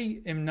I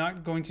am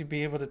not going to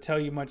be able to tell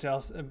you much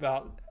else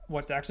about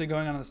what's actually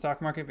going on in the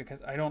stock market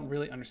because I don't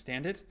really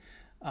understand it.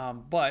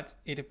 But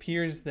it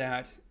appears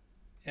that,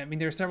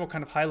 there are several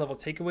kind of high-level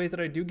takeaways that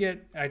I do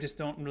get. I just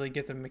don't really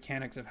get the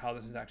mechanics of how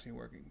this is actually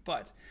working.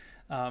 But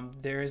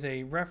there is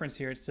a reference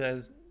here. It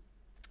says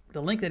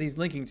the link that he's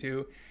linking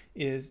to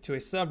is to a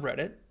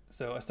subreddit.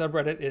 So a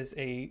subreddit is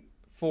a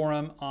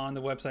forum on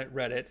the website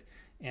Reddit,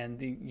 and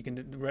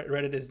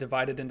Reddit is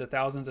divided into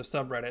thousands of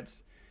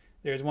subreddits.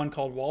 There's one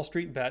called Wall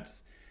Street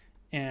Bets,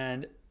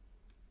 and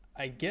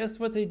I guess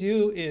what they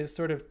do is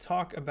sort of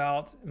talk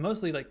about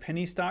mostly like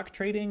penny stock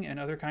trading and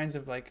other kinds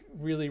of like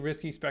really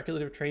risky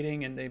speculative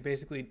trading, and they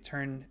basically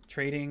turn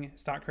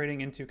stock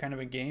trading into kind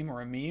of a game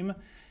or a meme.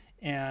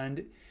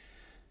 And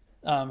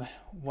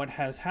what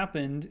has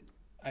happened,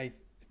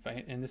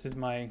 and this is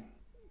my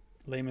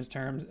layman's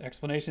terms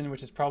explanation,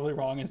 which is probably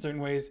wrong in certain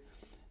ways,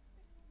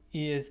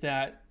 is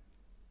that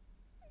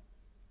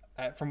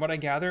from what I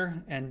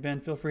gather, and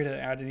Ben, feel free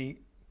to add any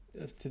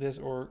to this,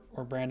 or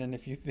Brandon,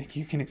 if you think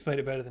you can explain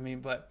it better than me,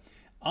 but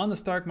on the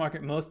stock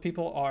market, most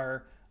people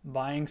are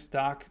buying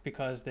stock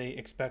because they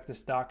expect the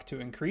stock to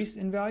increase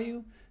in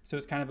value. So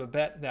it's kind of a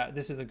bet that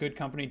this is a good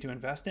company to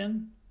invest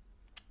in.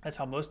 That's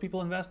how most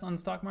people invest on the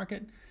stock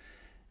market.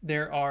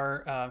 There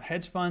are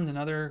hedge funds and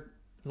other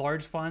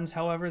large funds,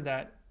 however,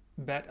 that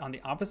bet on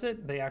the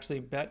opposite. They actually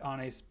bet on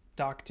a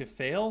stock to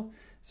fail.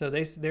 So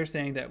they're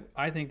saying that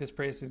I think this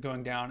price is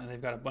going down, and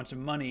they've got a bunch of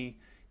money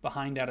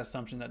behind that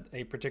assumption that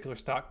a particular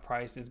stock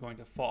price is going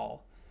to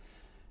fall.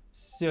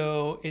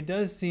 So it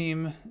does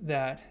seem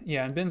that,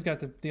 yeah, and Ben's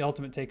got the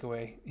ultimate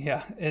takeaway.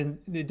 Yeah, and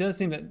it does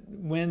seem that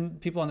when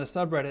people on the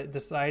subreddit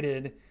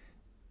decided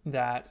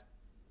that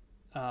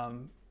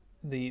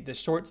the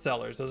short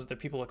sellers, those are the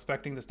people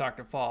expecting the stock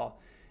to fall,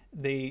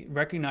 they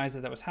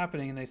recognized that was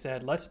happening, and they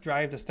said, let's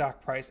drive the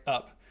stock price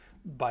up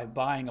by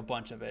buying a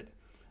bunch of it.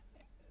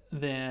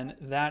 Then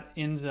that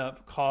ends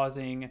up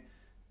causing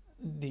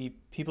the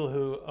people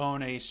who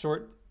own a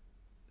short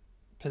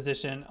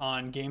position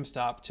on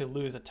GameStop to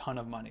lose a ton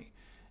of money.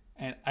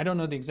 And I don't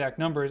know the exact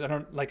numbers. I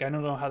don't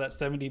know how that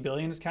 70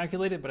 billion is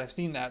calculated, but I've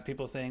seen that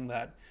people saying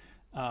that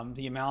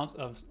the amount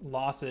of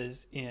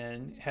losses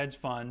in hedge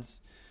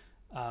funds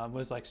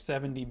was like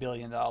 $70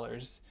 billion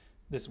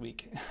this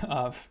week.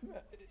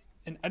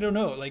 And I don't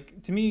know,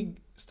 like, to me,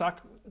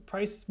 stock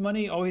price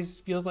money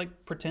always feels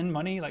like pretend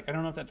money. Like, I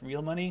don't know if that's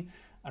real money.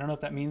 I don't know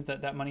if that means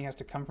that that money has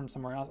to come from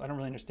somewhere else. I don't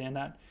really understand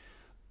that.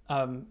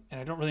 And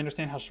I don't really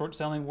understand how short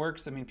selling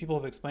works. I mean, people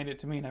have explained it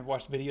to me and I've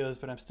watched videos,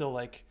 but I'm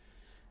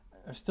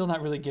still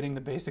not really getting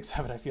the basics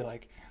of it, I feel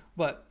like.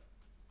 But,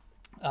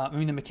 I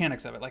mean, the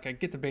mechanics of it. Like, I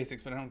get the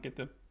basics, but I don't get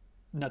the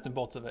nuts and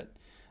bolts of it.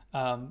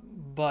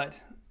 But,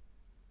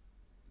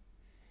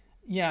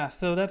 yeah,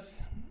 so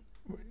that's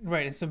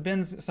right. And so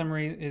Ben's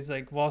summary is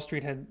like Wall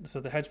Street so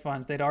the hedge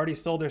funds, they'd already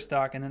sold their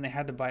stock and then they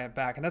had to buy it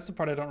back. And that's the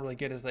part I don't really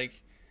get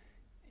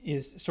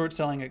is short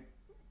selling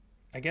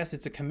I guess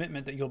it's a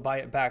commitment that you'll buy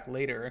it back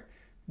later,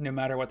 no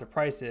matter what the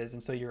price is.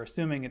 And so you're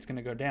assuming it's going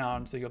to go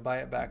down, so you'll buy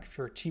it back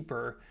for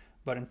cheaper.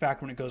 But in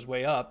fact, when it goes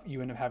way up,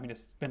 you end up having to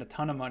spend a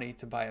ton of money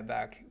to buy it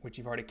back, which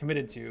you've already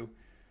committed to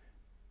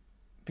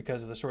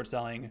because of the short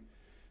selling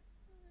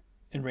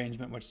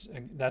arrangement, which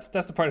that's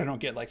the part I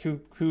don't get. Like,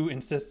 who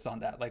insists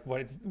on that? Like,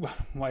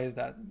 why is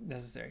that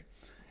necessary?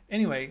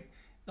 Anyway,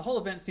 the whole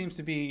event seems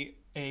to be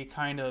a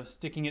kind of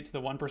sticking it to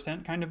the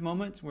 1% kind of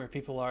moment where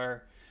people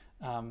are,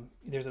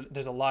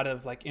 there's a lot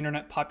of like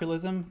internet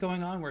populism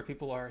going on where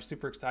people are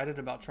super excited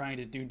about trying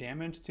to do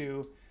damage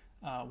to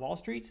Wall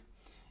Street.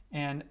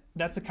 And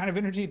that's the kind of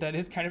energy that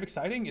is kind of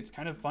exciting. It's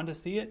kind of fun to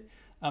see it.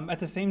 At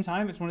the same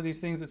time, it's one of these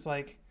things that's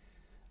like,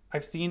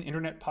 I've seen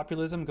internet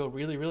populism go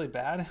really, really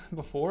bad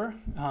before.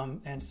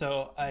 And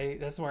so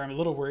that's where I'm a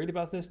little worried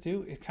about this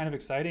too. It's kind of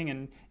exciting.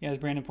 And as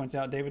Brandon points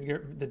out,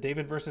 the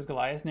David versus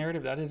Goliath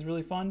narrative, that is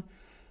really fun.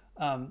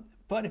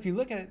 But if you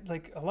look at it,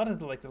 like a lot of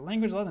the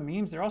language, a lot of the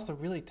memes, they're also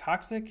really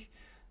toxic,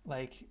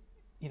 like,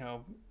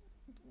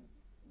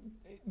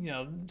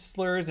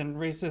 slurs and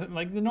racism,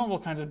 like the normal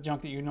kinds of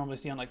junk that you normally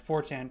see on like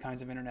 4chan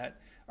kinds of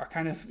internet are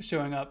kind of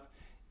showing up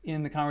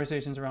in the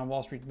conversations around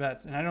Wall Street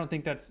bets. And I don't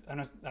think that's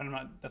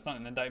not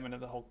an indictment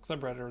of the whole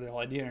subreddit or the whole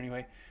idea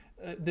anyway.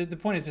 The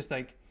point is just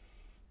like,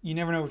 you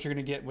never know what you're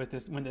going to get with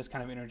this when this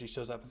kind of energy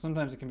shows up. And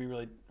sometimes it can be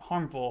really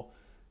harmful.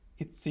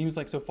 It seems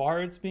like so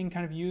far it's being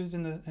kind of used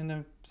in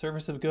the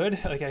service of good.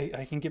 Like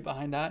I can get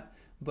behind that,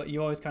 but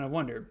you always kind of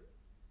wonder.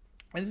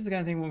 And this is the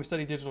kind of thing when we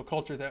study digital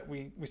culture that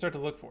we start to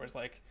look for. It's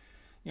like,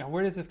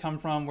 where does this come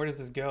from? Where does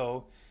this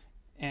go?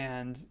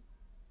 And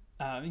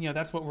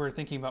that's what we're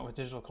thinking about with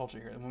digital culture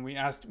here. And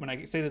when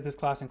I say that this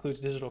class includes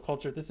digital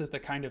culture, this is the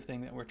kind of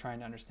thing that we're trying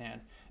to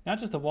understand. Not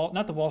just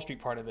not the Wall Street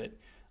part of it,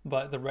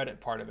 but the Reddit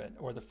part of it,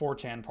 or the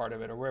 4chan part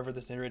of it, or wherever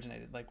this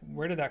originated. Like,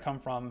 where did that come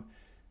from?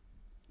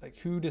 Like,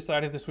 who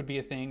decided this would be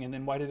a thing, and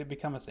then why did it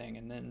become a thing,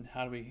 and then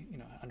how do we,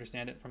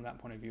 understand it from that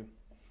point of view?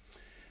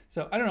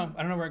 So I don't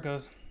know where it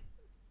goes,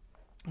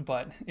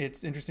 but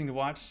it's interesting to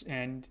watch,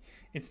 and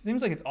it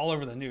seems like it's all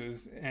over the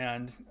news,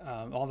 and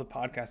all the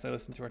podcasts I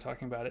listen to are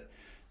talking about it.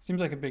 Seems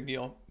like a big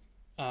deal,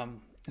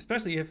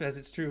 especially if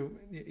it's true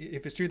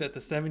that the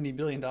 $70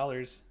 billion,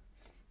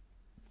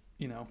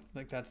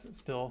 that's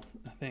still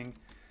a thing.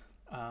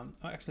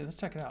 Actually, let's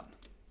check it out.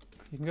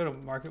 You can go to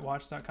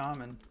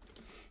marketwatch.com and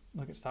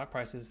look at stock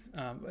prices.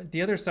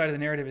 The other side of the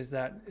narrative is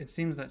that it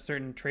seems that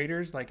certain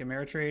traders like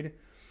Ameritrade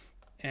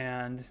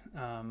and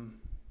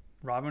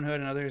Robinhood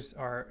and others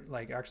are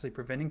like actually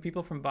preventing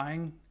people from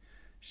buying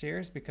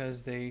shares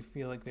because they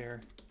feel like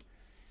they're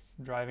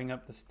driving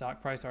up the stock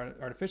price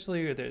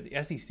artificially, or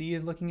the SEC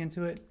is looking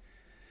into it.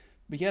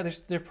 But yeah,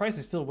 their price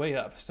is still way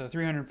up. So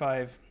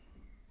 305.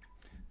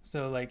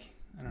 So like,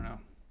 I don't know.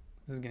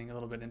 This is getting a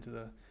little bit into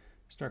the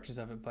structures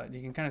of it, but you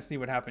can kind of see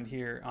what happened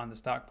here on the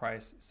stock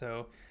price.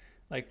 So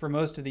like for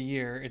most of the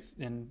year, it's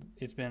been,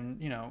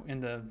 in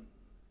the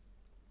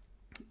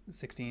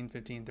 16,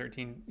 15,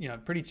 13,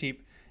 pretty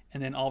cheap.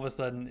 And then all of a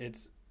sudden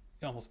it's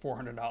almost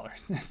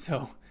 $400.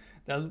 So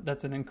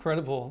that's an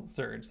incredible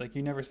surge. Like,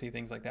 you never see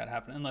things like that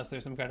happen unless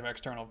there's some kind of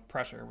external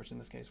pressure, which in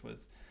this case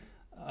was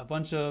a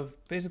bunch of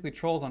basically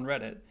trolls on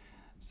Reddit.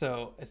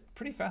 So it's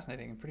pretty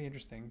fascinating and pretty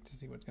interesting to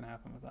see what's going to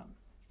happen with that.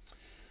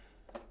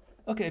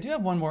 Okay, I do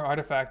have one more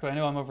artifact, but I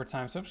know I'm over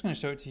time, so I'm just going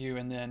to show it to you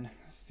and then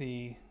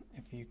see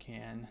if you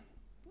can.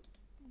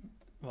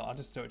 Well, I'll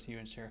just show it to you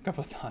and share a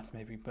couple of thoughts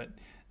maybe, but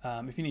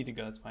if you need to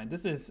go, that's fine.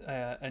 This is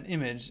an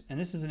image, and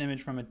this is an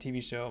image from a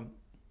TV show.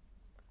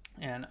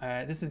 And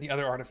this is the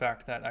other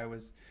artifact that I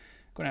was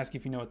going to ask you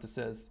if you know what this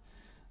is.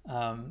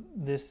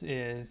 This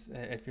is,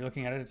 if you're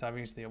looking at it, it's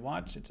obviously a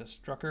watch. It's a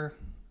Strucker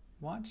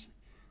watch.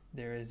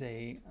 There is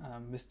a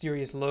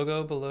mysterious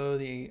logo below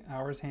the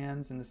hour's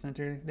hands in the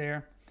center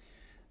there.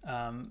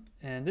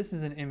 And this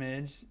is an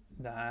image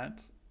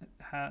that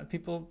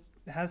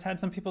has had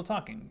some people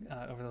talking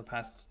over the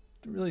past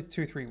really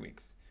 2-3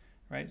 weeks,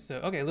 right? So,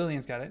 okay,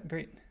 Lillian's got it.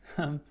 Great.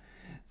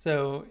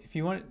 So if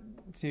you want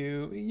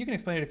to, you can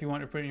explain it if you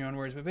want to put it in your own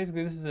words, but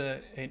basically this is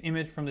an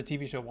image from the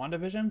TV show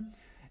WandaVision.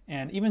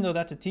 And even though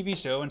that's a TV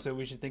show, and so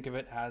we should think of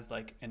it as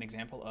like an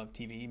example of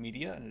TV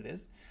media, and it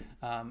is,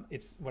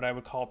 it's what I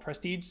would call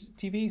prestige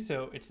TV.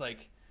 So it's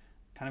like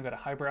kind of got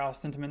a highbrow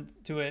sentiment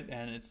to it,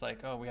 and it's like,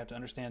 oh, we have to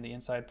understand the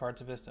inside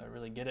parts of this to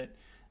really get it.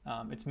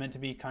 It's meant to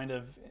be kind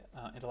of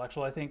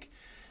intellectual, I think.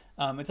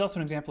 It's also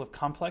an example of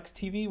complex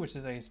TV, which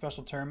is a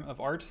special term of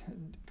art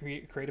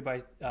created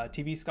by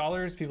TV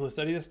scholars, people who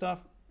study this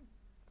stuff,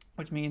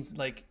 which means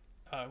like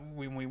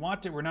when we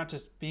watch it, we're not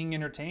just being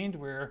entertained,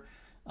 we're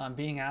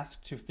being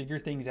asked to figure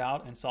things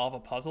out and solve a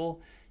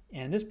puzzle.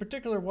 And this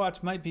particular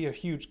watch might be a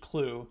huge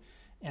clue.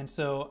 And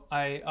so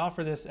I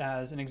offer this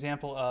as an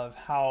example of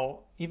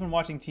how even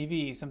watching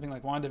TV, something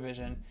like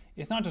WandaVision,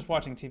 it's not just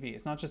watching TV.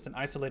 It's not just an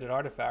isolated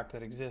artifact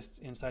that exists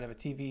inside of a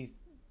TV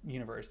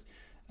universe.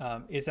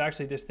 It's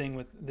actually this thing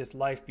with this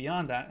life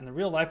beyond that. And the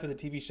real life of the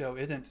TV show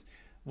isn't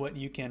what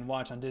you can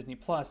watch on Disney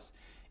Plus.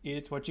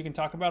 It's what you can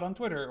talk about on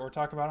Twitter or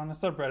talk about on a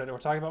subreddit or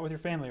talk about with your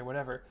family or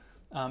whatever.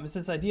 It's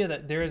this idea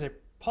that there is a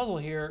puzzle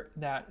here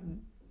that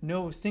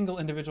no single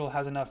individual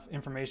has enough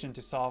information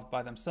to solve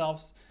by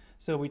themselves.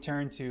 So we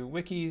turn to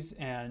wikis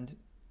and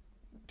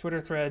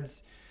Twitter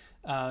threads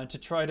to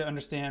try to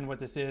understand what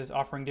this is,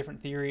 offering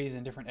different theories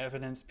and different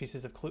evidence,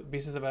 pieces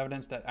of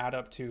evidence that add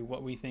up to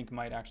what we think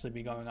might actually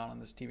be going on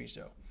this TV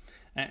show.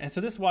 And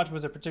so this watch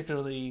was a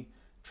particularly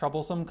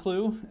troublesome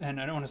clue, and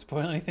I don't want to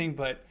spoil anything,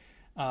 but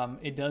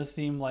it does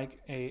seem like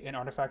an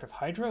artifact of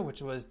Hydra,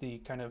 which was the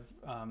kind of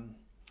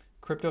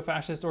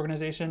crypto-fascist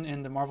organization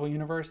in the Marvel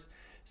universe.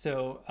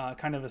 So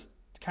kind of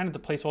the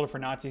placeholder for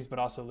Nazis, but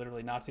also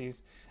literally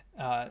Nazis.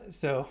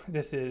 So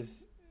this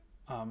is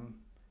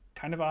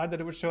kind of odd that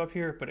it would show up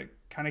here, but it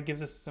kind of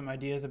gives us some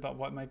ideas about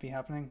what might be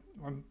happening.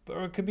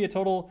 Or it could be a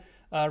total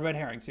red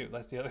herring too.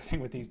 That's the other thing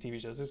with these TV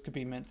shows. This could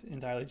be meant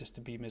entirely just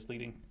to be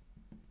misleading.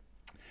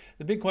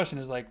 The big question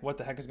is like, what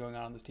the heck is going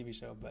on this TV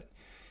show? But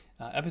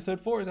episode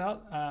 4 is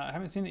out. I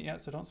haven't seen it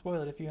yet, so don't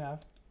spoil it if you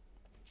have.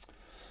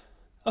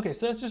 Okay,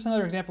 so that's just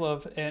another example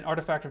of an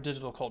artifact of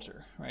digital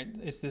culture, right?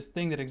 It's this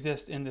thing that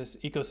exists in this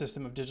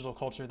ecosystem of digital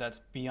culture that's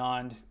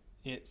beyond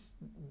its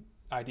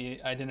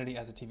identity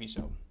as a TV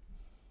show.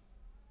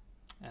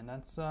 And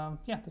that's,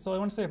 that's all I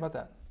want to say about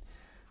that.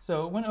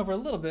 So it went over a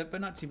little bit, but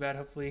not too bad,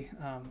 hopefully.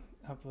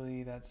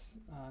 Hopefully that's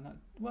not,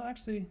 well,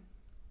 actually,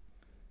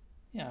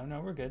 yeah,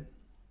 no, we're good.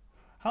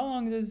 How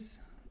long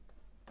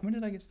when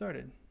did I get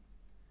started?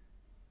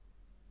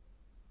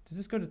 Does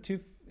this go to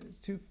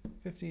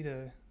 250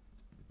 to...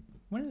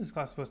 When is this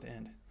class supposed to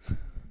end?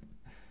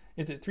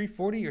 Is it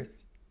 3:40 or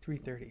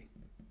 3:30?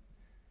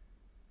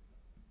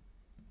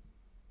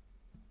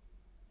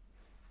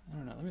 I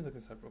don't know. Let me look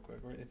this up real quick.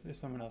 Or if there's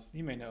someone else,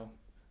 you may know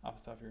off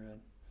the top of your head.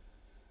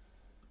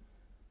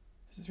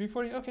 Is it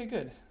 3:40? Okay,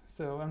 good.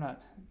 So I'm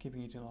not keeping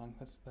you too long.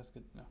 That's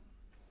good to know.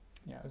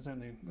 Yeah,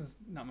 it was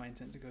not my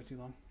intent to go too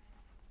long.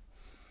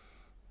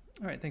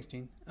 All right, thanks,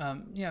 Gene.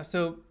 Yeah,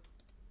 so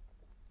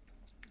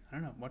I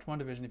don't know. Watch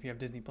WandaVision if you have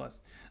Disney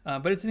Plus.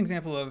 But it's an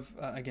example of,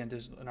 again,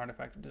 an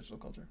artifact of digital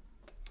culture.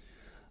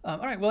 All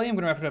right, well, I am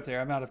going to wrap it up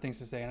there. I'm out of things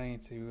to say, and I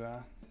need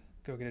to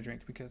go get a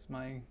drink because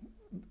my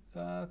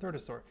throat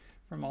is sore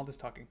from all this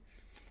talking.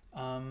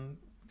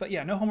 But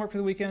yeah, no homework for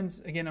the weekends.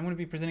 Again, I'm going to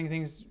be presenting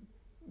things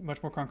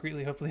much more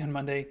concretely, hopefully on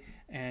Monday,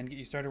 and get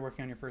you started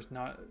working on your first.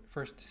 I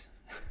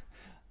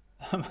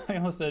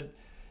almost said,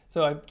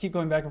 so I keep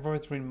going back and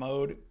forth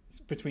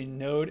between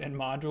node and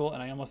module,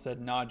 and I almost said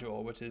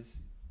nodule, which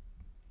is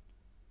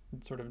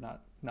sort of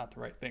not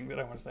the right thing that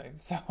I want to say.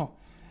 So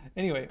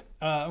anyway,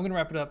 I'm going to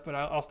wrap it up, but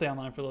I'll stay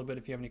online for a little bit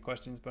if you have any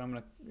questions, but I'm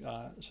going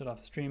to shut off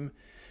the stream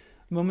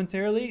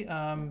momentarily.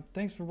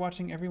 Thanks for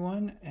watching,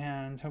 everyone,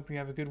 and hope you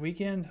have a good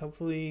weekend.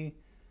 Hopefully,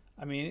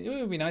 I mean, it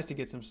would be nice to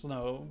get some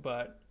snow,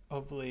 but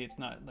hopefully it's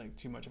not like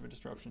too much of a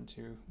disruption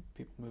to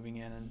people moving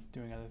in and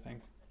doing other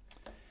things.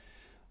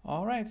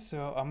 All right,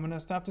 so I'm going to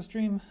stop the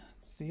stream.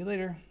 See you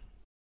later.